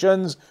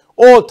innovations,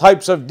 all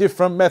types of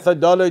different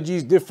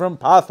methodologies, different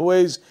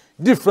pathways,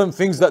 different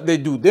things that they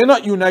do. They're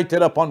not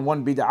united upon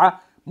one bid'ah.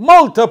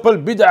 Multiple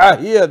bid'ah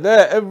here,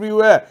 there,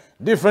 everywhere.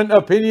 Different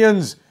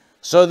opinions.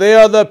 So they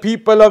are the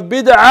people of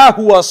bid'ah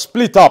who are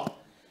split up.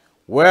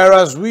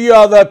 Whereas we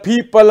are the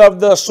people of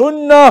the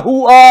Sunnah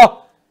who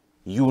are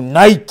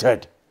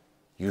united.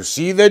 You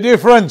see the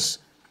difference?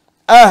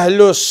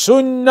 Ahlus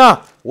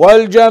Sunnah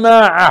wal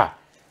Jama'ah,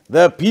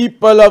 the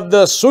people of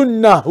the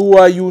Sunnah who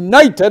are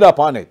united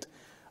upon it,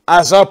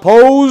 as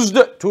opposed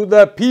to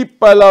the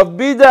people of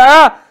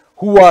Bid'ah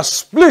who are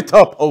split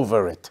up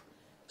over it.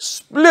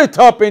 Split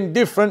up in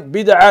different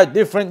Bid'ah,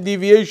 different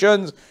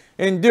deviations,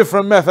 in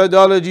different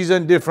methodologies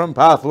and different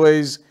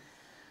pathways.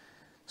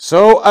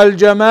 So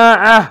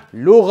Al-Jama'ah,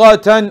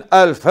 lughatan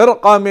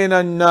al-firqa min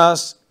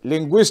al-nas,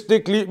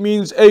 linguistically it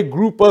means a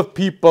group of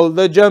people,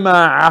 the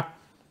Jama'ah.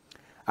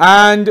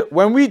 And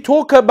when we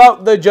talk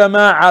about the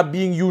Jama'ah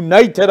being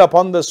united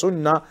upon the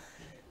Sunnah,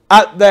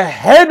 at the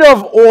head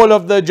of all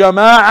of the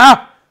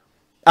Jama'ah,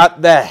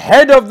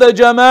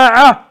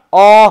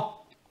 are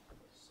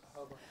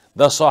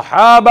the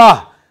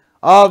Sahaba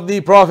of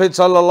the Prophet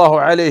sallallahu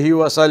alaihi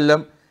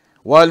wasallam.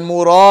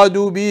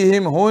 وَالْمُرَادُ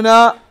بِهِمْ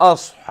هُنَا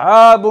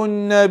أَصْحَابُ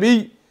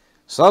النَّبِيِّ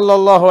صلى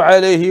الله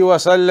عليه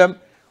وسلم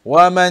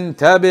وَمَنْ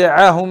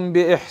تَبِعَهُمْ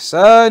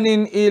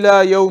بِإِحْسَانٍ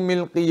إِلَى يَوْمِ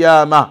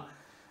الْقِيَامَةِ.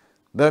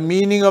 The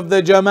meaning of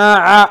the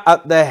Jama'ah,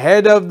 at the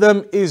head of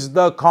them is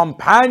the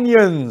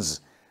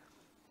companions.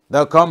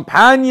 The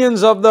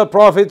companions of the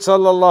Prophet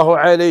sallallahu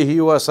alaihi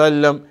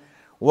wasallam.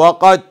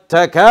 وَقَدْ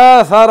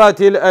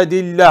تَكَاثَرَتِ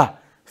الْأَدِلَّةِ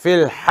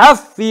فِي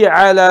الْحَثِّ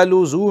عَلَى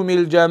لُزُومِ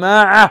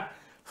الْجَمَاعَةِ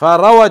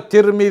فروى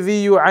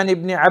الترمذي عن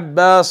ابن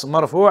عباس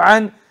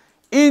مرفوعا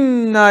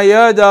إن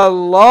يد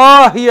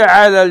الله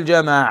على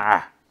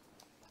الجماعة.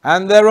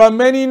 And there are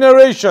many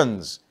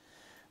narrations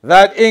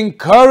that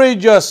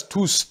encourage us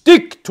to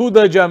stick to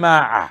the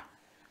Jama'ah,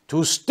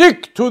 to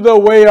stick to the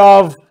way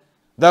of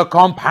the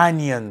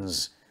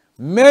companions.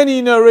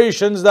 Many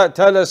narrations that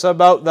tell us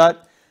about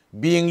that,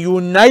 being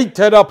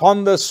united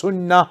upon the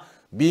Sunnah,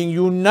 being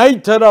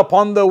united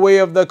upon the way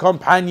of the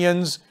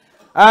companions.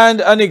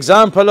 And an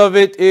example of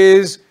it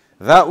is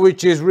that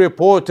which is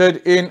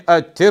reported in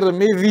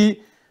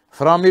At-Tirmidhi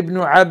from Ibn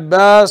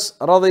Abbas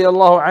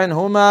radiyallahu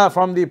anhuma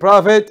from the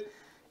Prophet,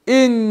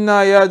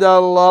 Inna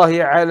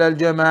yadallahi ala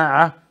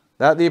al-jama'ah,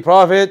 that the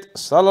Prophet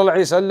sallallahu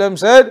alaihi wasallam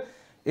said,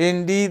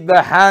 indeed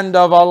the hand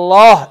of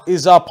Allah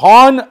is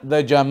upon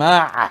the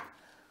Jama'ah.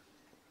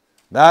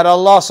 That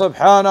Allah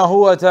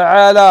subhanahu wa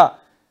ta'ala,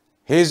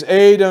 His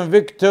aid and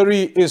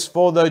victory is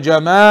for the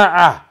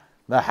Jama'ah.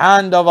 The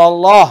hand of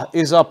Allah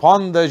is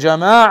upon the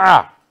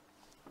Jama'ah.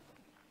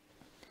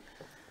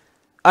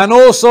 And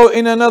also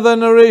in another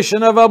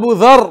narration of Abu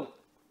Dharr,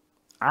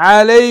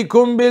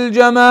 alaykum bil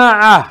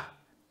jama'ah,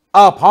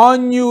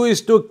 upon you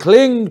is to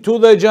cling to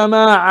the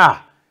jama'ah,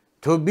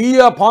 to be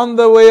upon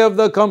the way of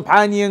the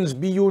companions,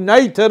 be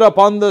united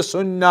upon the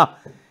sunnah.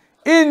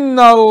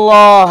 Inna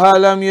Allah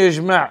lam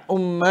yajma'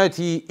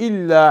 ummati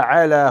illa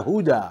ala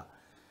huda.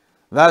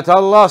 That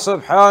Allah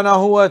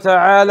subhanahu wa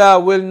ta'ala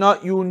will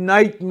not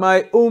unite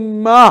my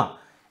ummah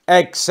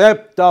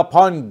except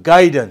upon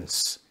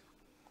guidance.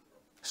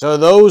 So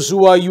those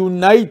who are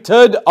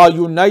united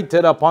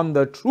upon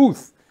the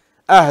truth.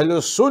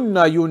 Ahlus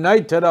Sunnah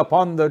united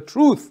upon the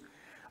truth.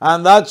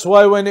 And that's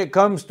why when it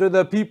comes to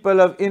the people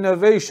of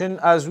innovation,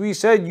 as we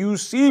said, you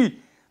see,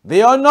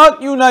 they are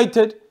not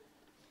united.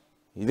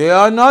 They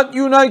are not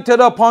united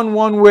upon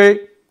one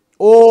way.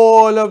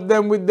 All of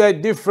them with their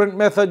different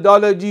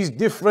methodologies,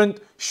 different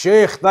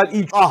sheikh that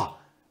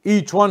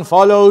each one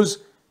follows,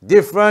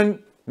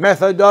 different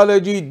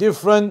methodology,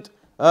 different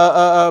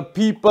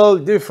people,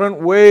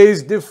 different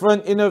ways,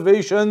 different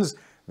innovations.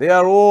 They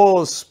are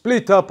all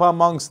split up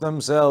amongst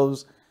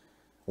themselves.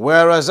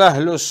 Whereas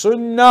Ahlus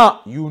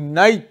Sunnah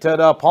united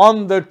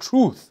upon the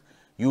truth,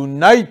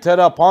 united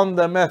upon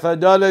the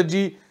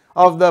methodology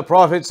of the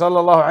Prophet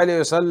sallallahu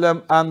alaihi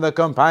wasallam and the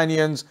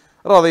companions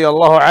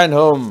radiyallahu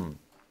anhum.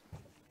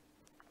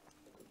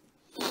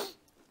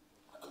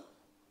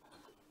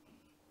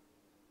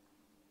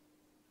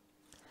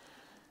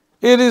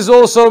 It is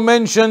also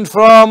mentioned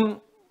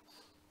from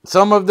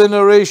some of the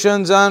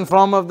narrations and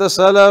from of the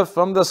Salaf,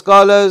 from the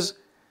scholars,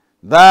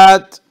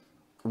 that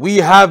we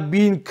have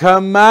been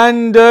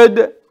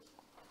commanded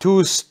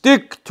to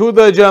stick to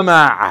the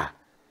jama'ah.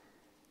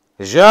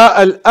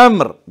 جاء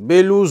الأمر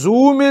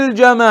بلزوم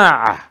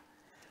الجماعة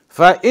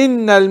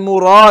فإن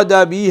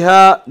المراد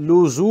بها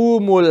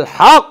لزوم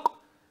الحق.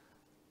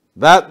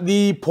 That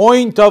the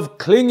point of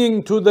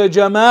clinging to the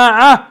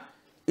jama'ah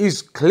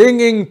is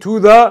clinging to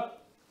the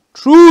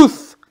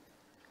truth.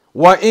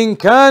 وإن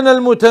كان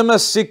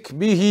المتمسك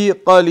به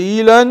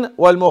قليلا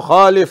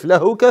والمخالف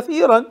له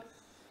كثيرا.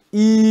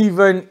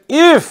 Even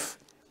if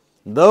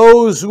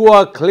those who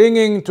are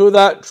clinging to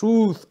that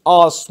truth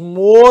are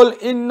small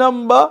in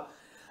number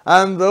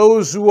and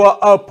those who are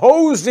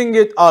opposing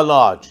it are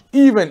large.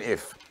 Even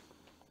if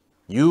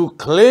you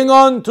cling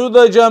on to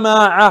the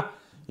jama'ah,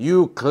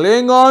 you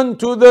cling on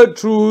to the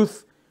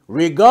truth,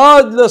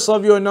 regardless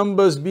of your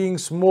numbers being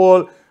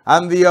small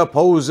and the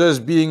opposers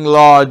being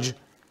large.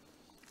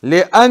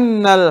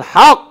 لأن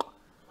الحق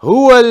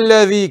هو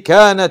الذي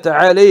كانت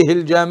عليه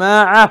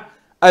الجماعة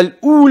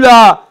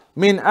الأولى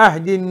من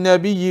عهد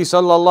النبي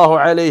صلى الله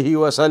عليه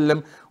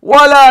وسلم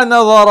ولا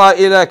نظر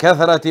إلى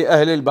كثرة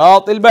أهل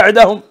الباطل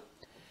بعدهم.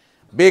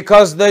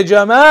 Because the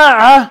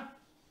jama'ah,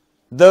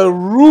 the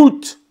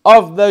root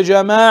of the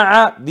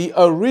jama'ah, the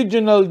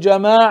original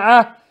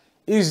jama'ah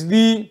is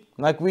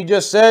like we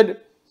just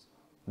said,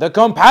 the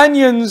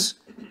companions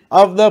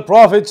of the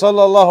Prophet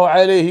sallallahu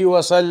alaihi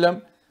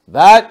wasallam.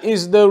 That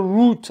is the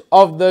root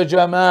of the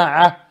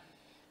jama'ah.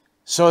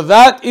 So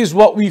that is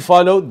what we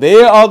follow.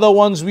 They are the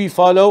ones we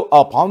follow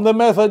upon the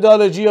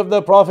methodology of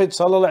the Prophet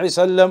sallallahu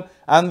alaihi wasallam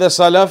and the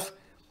Salaf.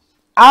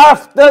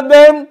 After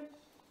them,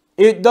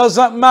 it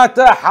doesn't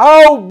matter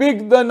how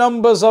big the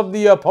numbers of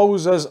the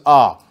opposers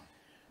are.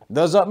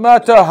 Doesn't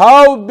matter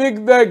how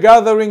big their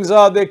gatherings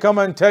are. They come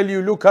and tell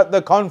you, look at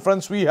the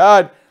conference we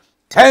had.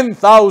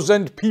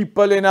 10,000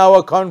 people in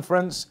our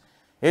conference.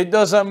 It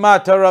doesn't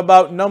matter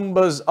about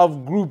numbers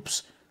of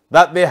groups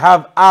that they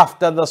have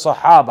after the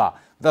Sahaba.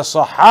 The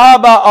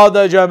Sahaba are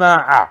the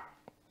Jama'ah.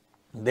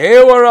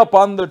 They were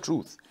upon the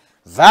truth.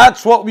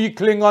 That's what we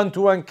cling on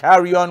to and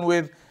carry on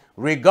with,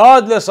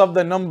 regardless of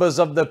the numbers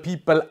of the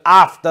people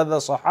after the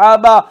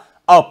Sahaba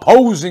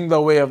opposing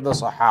the way of the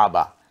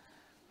Sahaba.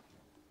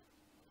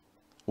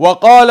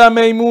 وقال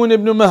ميمون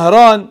بن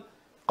مهران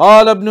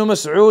قال ابن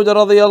مسعود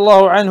رضي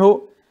الله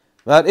عنه,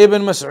 that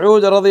Ibn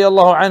Mas'ud رضي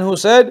الله عنه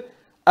said,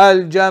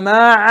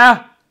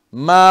 الجماعة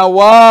ما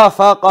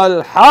وافق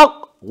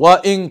الحق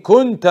وإن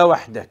كنت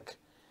وحدك.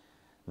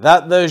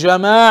 That the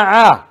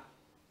jama'ah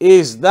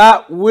is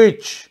that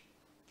which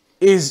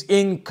is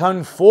in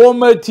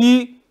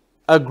conformity,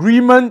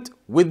 agreement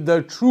with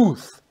the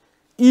truth,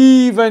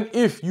 even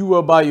if you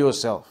were by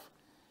yourself.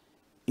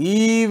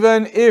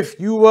 Even if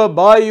you were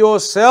by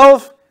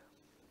yourself,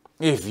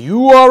 if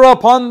you are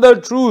upon the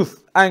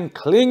truth and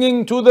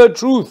clinging to the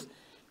truth,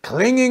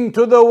 clinging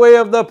to the way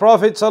of the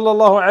Prophet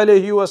sallallahu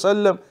alaihi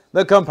wasallam,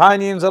 the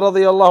companions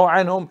radiyallahu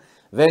anhum,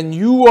 then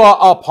you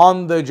are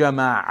upon the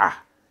jama'ah.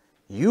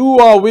 You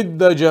are with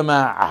the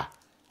jama'ah.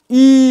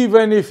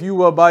 Even if you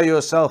were by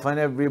yourself and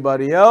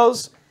everybody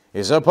else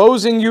is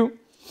opposing you.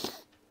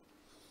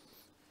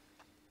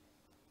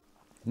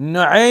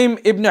 Nu'aym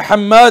ibn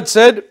Hammad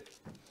said,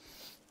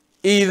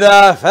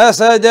 إذا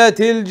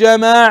فسدت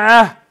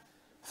الجماعة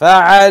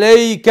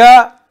فعليك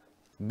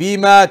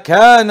بما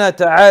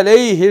كانت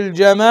عليه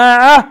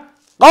الجماعة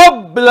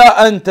قبل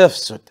أن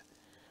تفسد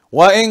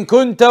وإن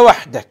كنت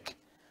وحدك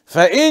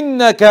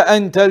فإنك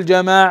أنت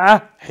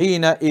الجماعة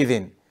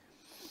حينئذ.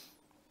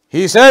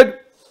 He said,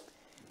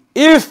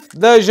 if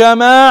the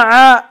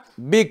jama'ah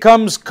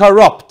becomes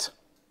corrupt,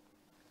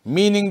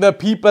 meaning the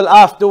people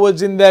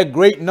afterwards in their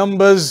great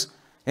numbers,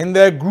 in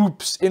their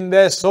groups, in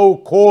their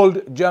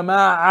so-called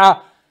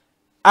jama'ah,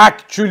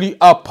 actually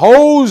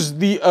oppose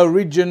the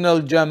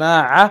original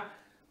jama'ah,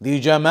 the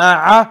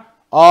jama'ah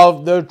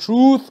of the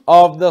truth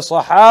of the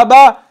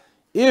Sahaba.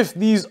 If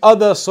these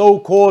other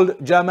so-called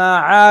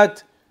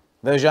jama'at,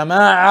 the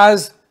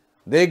jama'ahs,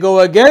 they go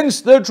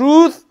against the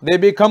truth, they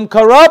become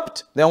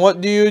corrupt, then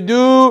what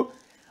do?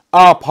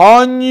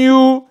 Upon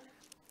you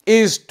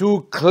is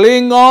to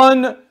cling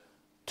on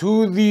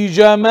to the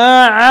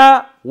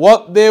jama'ah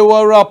what they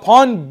were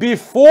upon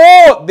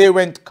before they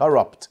went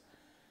corrupt.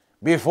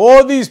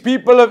 Before these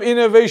people of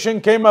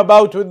innovation came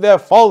about with their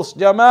false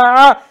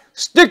jama'ah,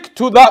 stick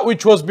to that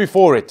which was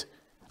before it.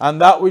 And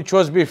that which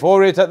was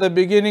before it at the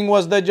beginning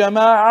was the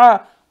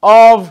jama'ah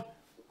of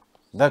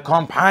the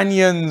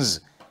companions.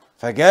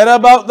 Forget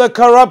about the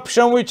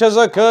corruption which has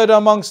occurred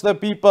amongst the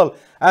people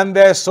and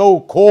their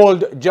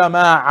so-called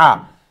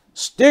jama'ah.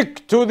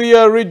 Stick to the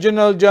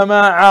original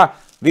jama'ah,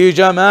 the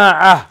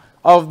jama'ah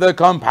of the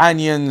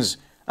companions,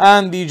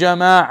 and the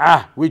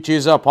jama'ah which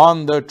is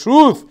upon the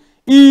truth,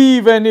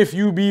 even if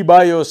you be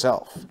by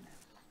yourself.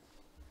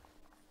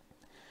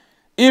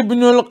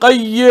 Ibn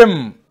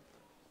al-Qayyim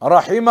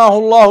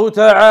rahimahullah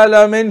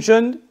ta'ala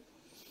mentioned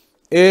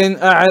in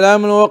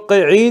A'lam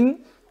al-Waqi'in,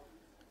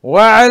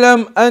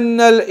 وَاعْلَمْ أَنَّ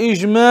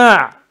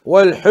الْإِجْمَاعِ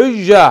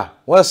وَالْحُجَّةِ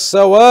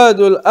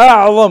وَالسَّوَادُ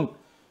الْأَعْظَمِ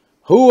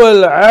هُوَ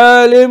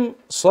الْعَالِمُ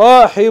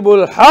صَاحِبُ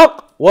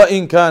الْحَقِّ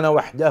وَإِنْ كَانَ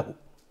وَحْدَهُ.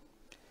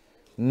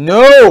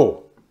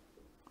 Know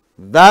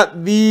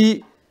that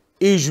the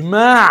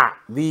ijma',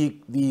 the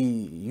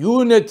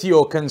unity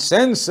or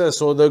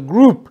consensus or the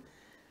group,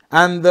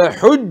 and the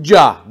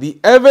hujjah, the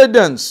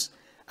evidence,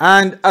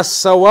 and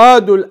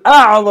as-sawadul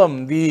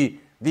a'zam,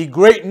 the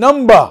great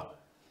number,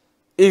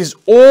 is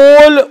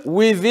all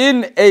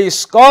within a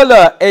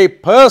scholar, a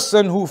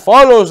person who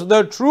follows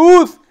the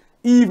truth,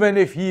 even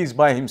if he is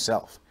by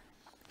himself.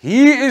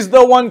 He is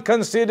the one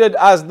considered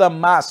as the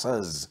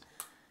masses.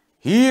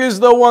 He is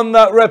the one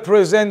that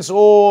represents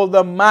all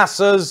the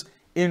masses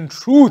in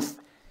truth,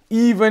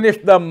 even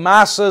if the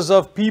masses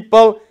of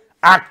people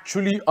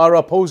actually are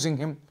opposing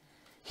him.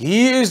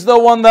 He is the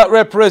one that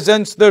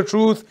represents the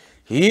truth.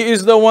 He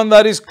is the one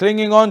that is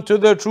clinging on to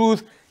the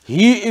truth.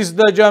 He is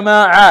the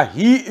jama'ah.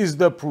 He is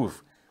the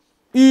proof,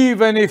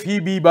 even if he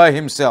be by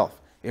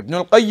himself. Ibn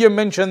al-Qayyim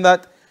mentioned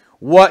that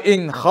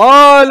وَإِنْ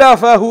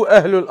خَالَفَهُ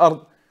أَهْلُ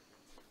الْأَرْضِ,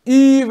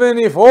 even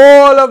if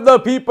all of the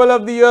people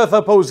of the earth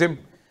oppose him,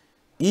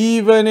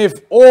 even if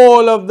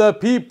all of the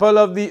people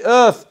of the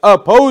earth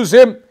oppose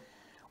him,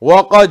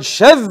 وَقَدْ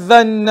شَذَّ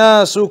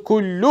النَّاسُ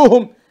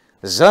كُلُّهُمْ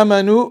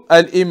زَمَنُ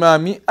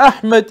الْإِمَامِ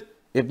أحمد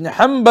ibn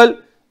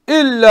Hanbal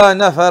إِلَّا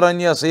نَفَرًا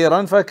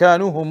يَصِيرًا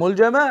فَكَانُوا هُمُ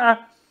الْجَمَاعَةِ.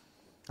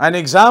 An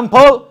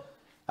example,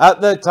 at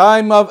the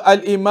time of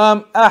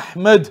Al-Imam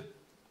Ahmad,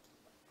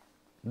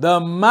 the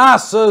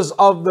masses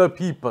of the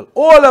people,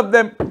 all of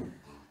them,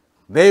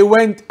 they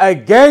went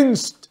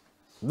against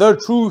the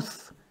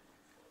truth.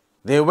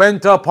 They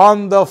went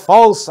upon the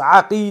false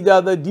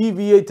Aqeedah, the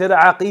deviated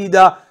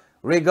Aqeedah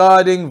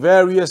regarding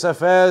various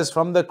affairs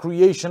from the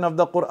creation of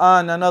the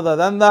Quran and other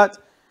than that.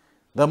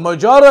 The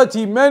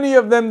majority, many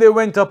of them, they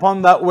went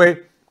upon that way,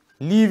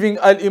 leaving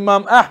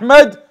Al-Imam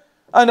Ahmad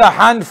and a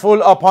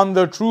handful upon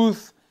the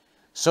truth.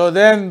 So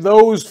then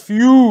those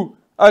few,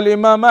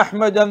 Al-Imam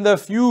Ahmad and the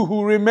few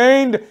who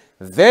remained,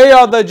 they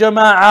are the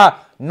jama'ah,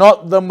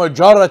 not the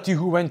majority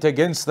who went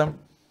against them.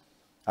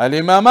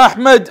 Al-Imam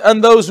Ahmad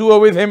and those who were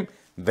with him,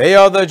 they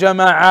are the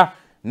jama'ah,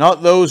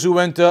 not those who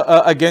went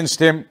against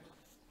him.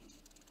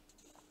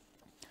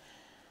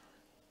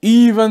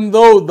 Even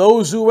though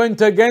those who went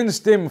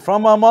against him,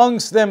 from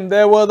amongst them,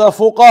 there were the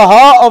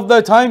fuqaha of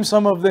the time,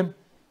 some of them.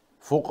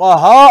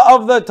 Fuqaha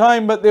of the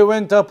time, but they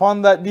went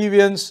upon that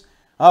deviance,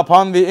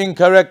 upon the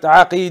incorrect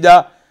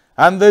Aqeedah.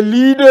 And the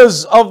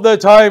leaders of the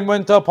time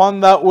went upon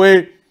that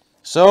way.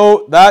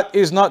 So that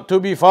is not to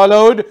be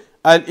followed.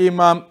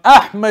 Al-Imam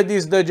Ahmad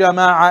is the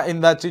jama'ah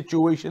in that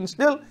situation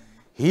still.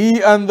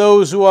 He and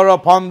those who are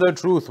upon the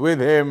truth with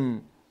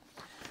him.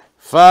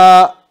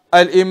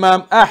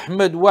 فَالْإِمَامْ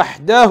أَحْمَدْ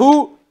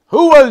وَحْدَهُ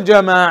هُوَ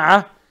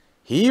الْجَمَاعَةِ.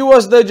 He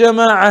was the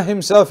jama'ah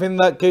himself in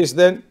that case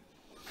then.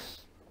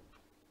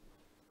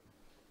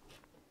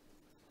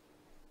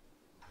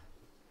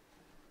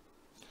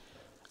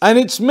 And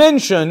it's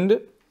mentioned,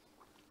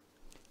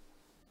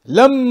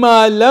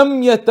 لما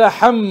لم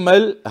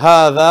يتحمل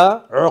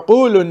هذا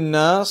عقول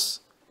الناس,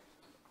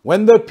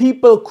 when the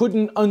people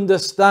couldn't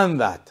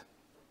understand that.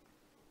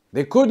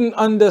 They couldn't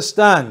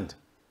understand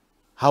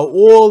how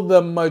all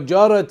the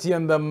majority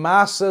and the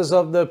masses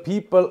of the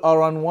people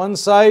are on one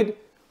side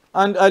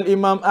and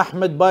Al-Imam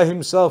Ahmad by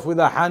himself with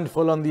a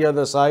handful on the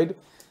other side.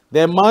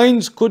 Their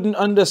minds couldn't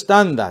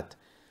understand that.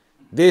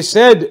 They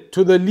said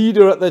to the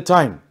leader at the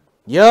time,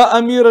 يا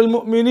أمير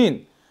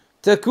المؤمنين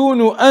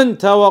تكون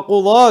أنت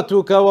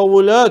وقضاتك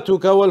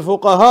وولاتك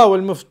والفقهاء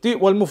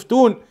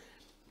والمفتون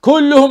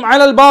كلهم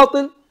على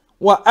الباطل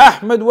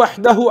وأحمد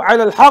وحده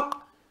على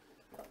الحق.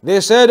 They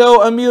said,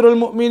 "Oh Amir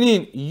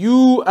al-Mu'mineen,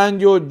 you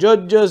and your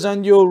judges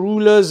and your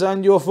rulers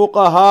and your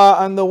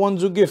fuqaha and the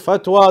ones who give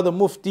fatwa, the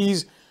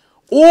muftis,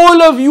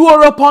 all of you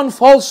are upon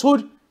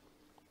falsehood,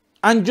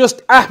 and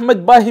just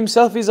Ahmad by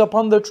himself is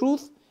upon the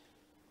truth."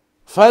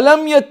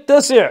 فَلَمْ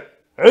يَتَّسِعْ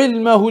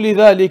عِلْمَهُ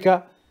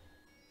لِذَلِكَ.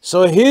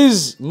 So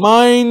his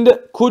mind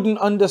couldn't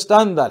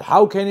understand that.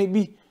 How can it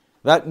be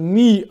that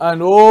me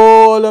and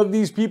all of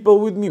these people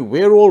with me,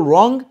 we're all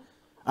wrong,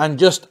 and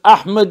just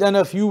Ahmad and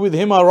a few with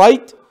him are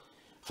right?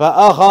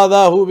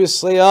 فَأَخَذَهُ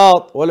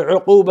بِالصِّيَاطِ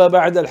وَالْعُقُوبَ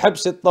بَعْدَ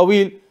الْحَبْسِ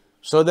الطَّوِيلِ.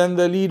 So then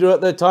the leader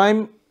at the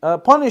time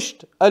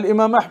punished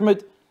Al-Imam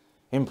Ahmad,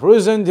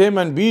 imprisoned him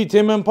and beat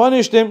him and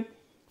punished him.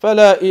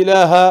 فَلَا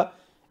إِلَهَ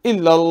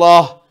إِلَّا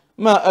اللَّهِ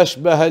مَا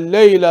أَشْبَهَ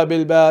اللَّيْلَ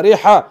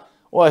بِالْبَارِحَةِ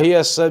وَهِيَ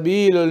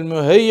السَّبِيلُ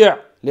الْمُهَيِّعُ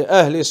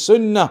لأهل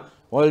السنة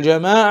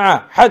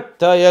والجماعة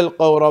حتى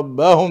يلقوا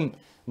ربهم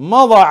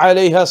مضى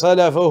عليها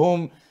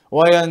سلفهم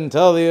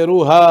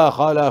وينتظرها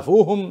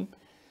خلفهم.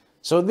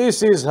 So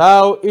this is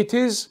how it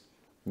is.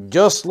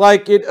 Just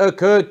like it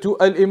occurred to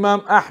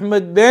Al-Imam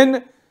Ahmad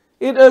then,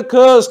 it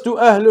occurs to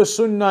Ahlul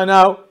Sunnah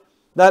now,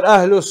 that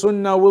Ahlul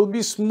Sunnah will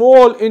be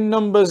small in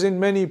numbers in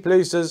many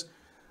places,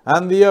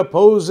 and the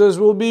opposers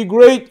will be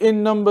great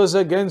in numbers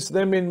against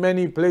them in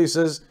many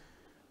places.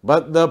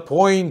 But the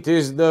point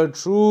is the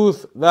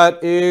truth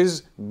that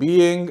is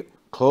being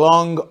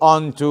clung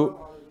onto.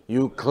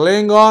 You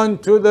cling on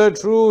to the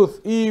truth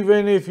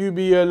even if you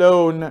be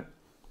alone.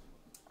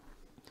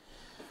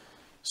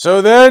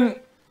 So then,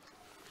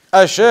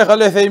 Shaykh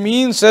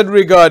al-Uthaymeen said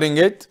regarding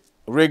it,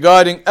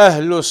 regarding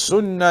Ahlus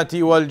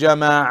Sunnati wal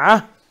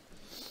Jama'ah,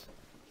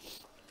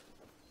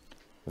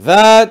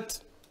 that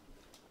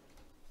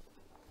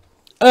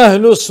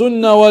Ahlus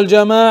Sunnah wal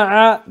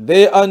Jama'ah,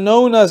 they are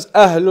known as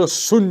Ahlus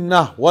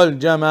Sunnah wal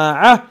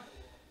Jama'ah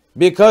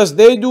because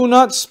they do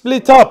not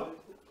split up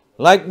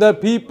like the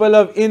people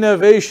of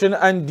innovation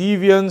and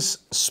deviance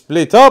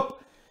split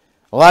up,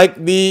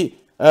 like the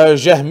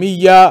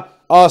Jahmiyyah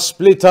are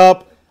split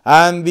up,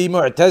 and the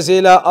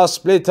Mu'tazila are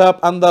split up,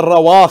 and the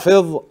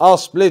Rawafid are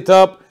split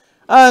up,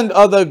 and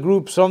other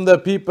groups from the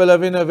people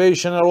of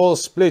innovation are all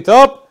split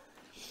up.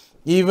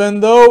 Even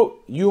though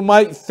you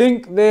might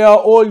think they are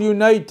all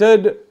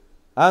united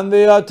and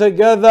they are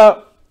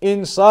together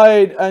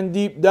inside and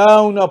deep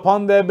down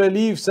upon their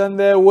beliefs and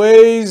their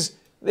ways,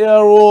 they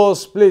are all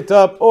split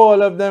up,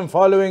 all of them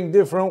following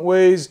different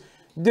ways,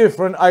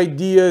 different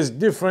ideas,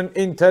 different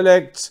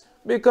intellects,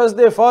 because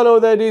they follow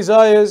their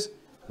desires.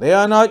 They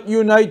are not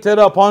united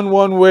upon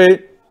one way.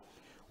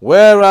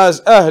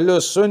 Whereas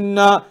Ahlus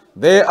Sunnah,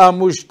 they are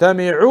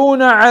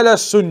mujtami'una ala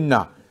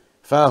Sunnah.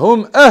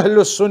 فهم أهل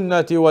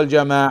السنة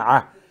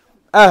والجماعة.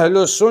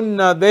 Ahlul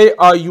Sunnah, they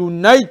are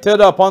united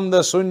upon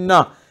the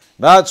Sunnah.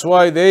 That's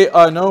why they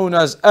are known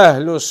as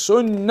Ahlul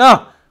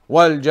Sunnah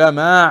wal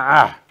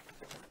Jama'ah.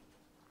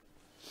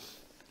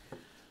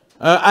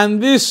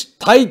 And this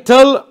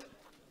title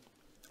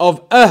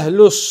of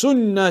Ahlul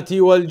Sunnati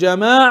wal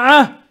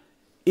Jama'ah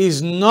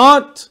is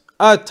not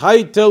a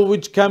title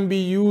which can be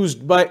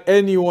used by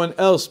anyone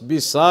else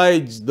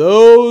besides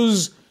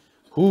those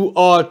who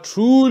are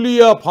truly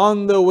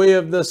upon the way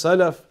of the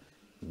Salaf.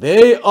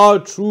 They are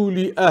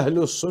truly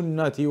Ahlul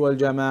Sunnati wal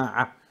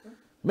Jama'ah.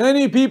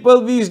 Many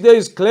people these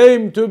days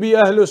claim to be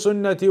Ahlul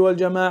Sunnati wal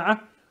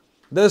Jama'ah.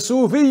 The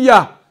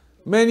Sufiyyah,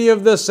 many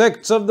of the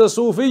sects of the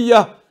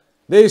Sufiyyah,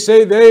 they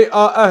say they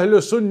are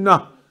Ahlul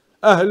Sunnah,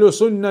 Ahlul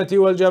Sunnati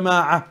wal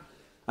Jama'ah.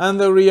 And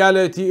the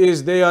reality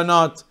is they are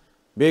not,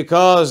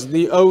 because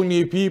the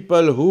only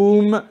people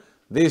whom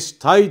this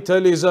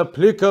title is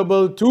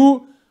applicable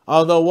to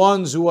are the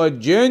ones who are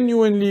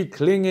genuinely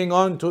clinging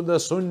on to the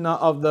Sunnah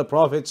of the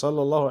Prophet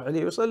sallallahu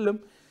alaihi wasallam,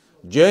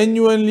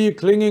 genuinely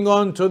clinging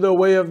on to the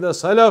way of the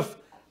Salaf.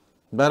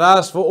 But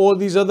as for all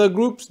these other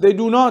groups, they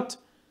do not.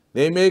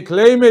 They may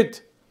claim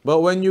it, but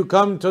when you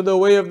come to the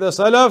way of the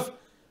Salaf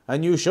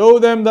and you show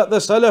them that the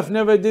Salaf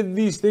never did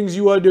these things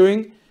you are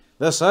doing,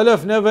 the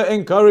Salaf never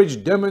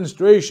encouraged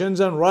demonstrations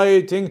and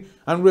rioting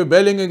and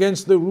rebelling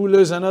against the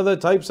rulers and other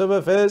types of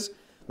affairs,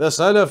 the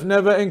Salaf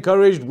never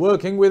encouraged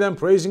working with and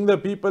praising the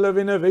people of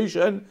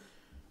innovation.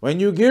 When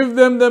you give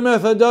them the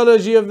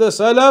methodology of the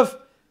Salaf,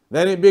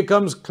 then it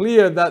becomes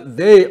clear that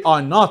they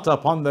are not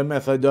upon the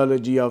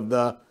methodology of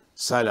the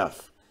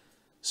Salaf.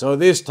 So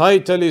this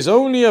title is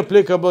only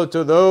applicable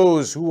to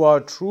those who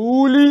are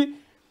truly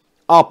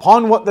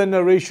upon what the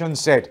narration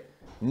said.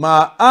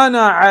 Ma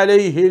ana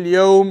alayhi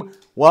al-yawm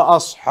wa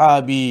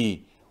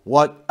ashabi.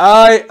 What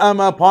I am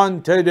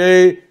upon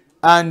today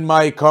and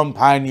my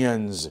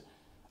companions.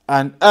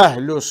 And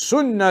Ahlus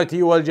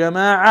Sunnati wal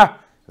Jama'ah,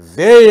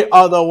 they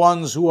are the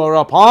ones who are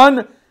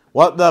upon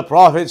what the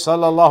Prophet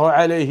sallallahu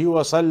alaihi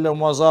wasallam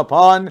was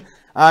upon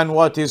and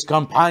what his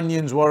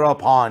companions were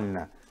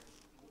upon.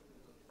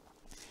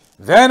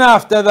 Then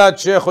after that,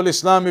 Shaykh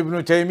al-Islam ibn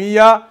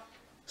Taymiyyah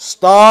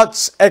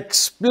starts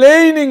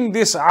explaining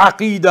this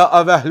Aqeedah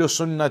of Ahlus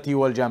Sunnati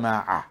wal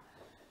Jama'ah.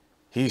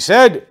 He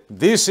said,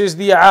 this is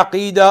the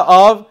Aqeedah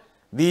of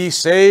the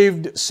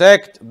saved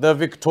sect, the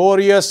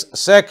victorious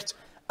sect,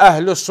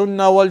 Ahlus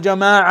Sunnah wal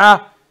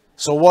Jama'ah.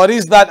 So what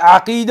is that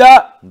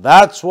Aqeedah?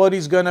 That's what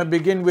he's going to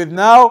begin with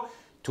now,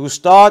 to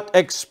start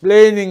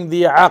explaining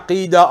the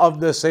Aqeedah of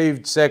the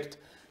saved sect,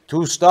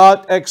 to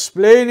start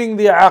explaining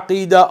the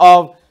Aqeedah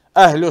of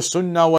Ahlus Sunnah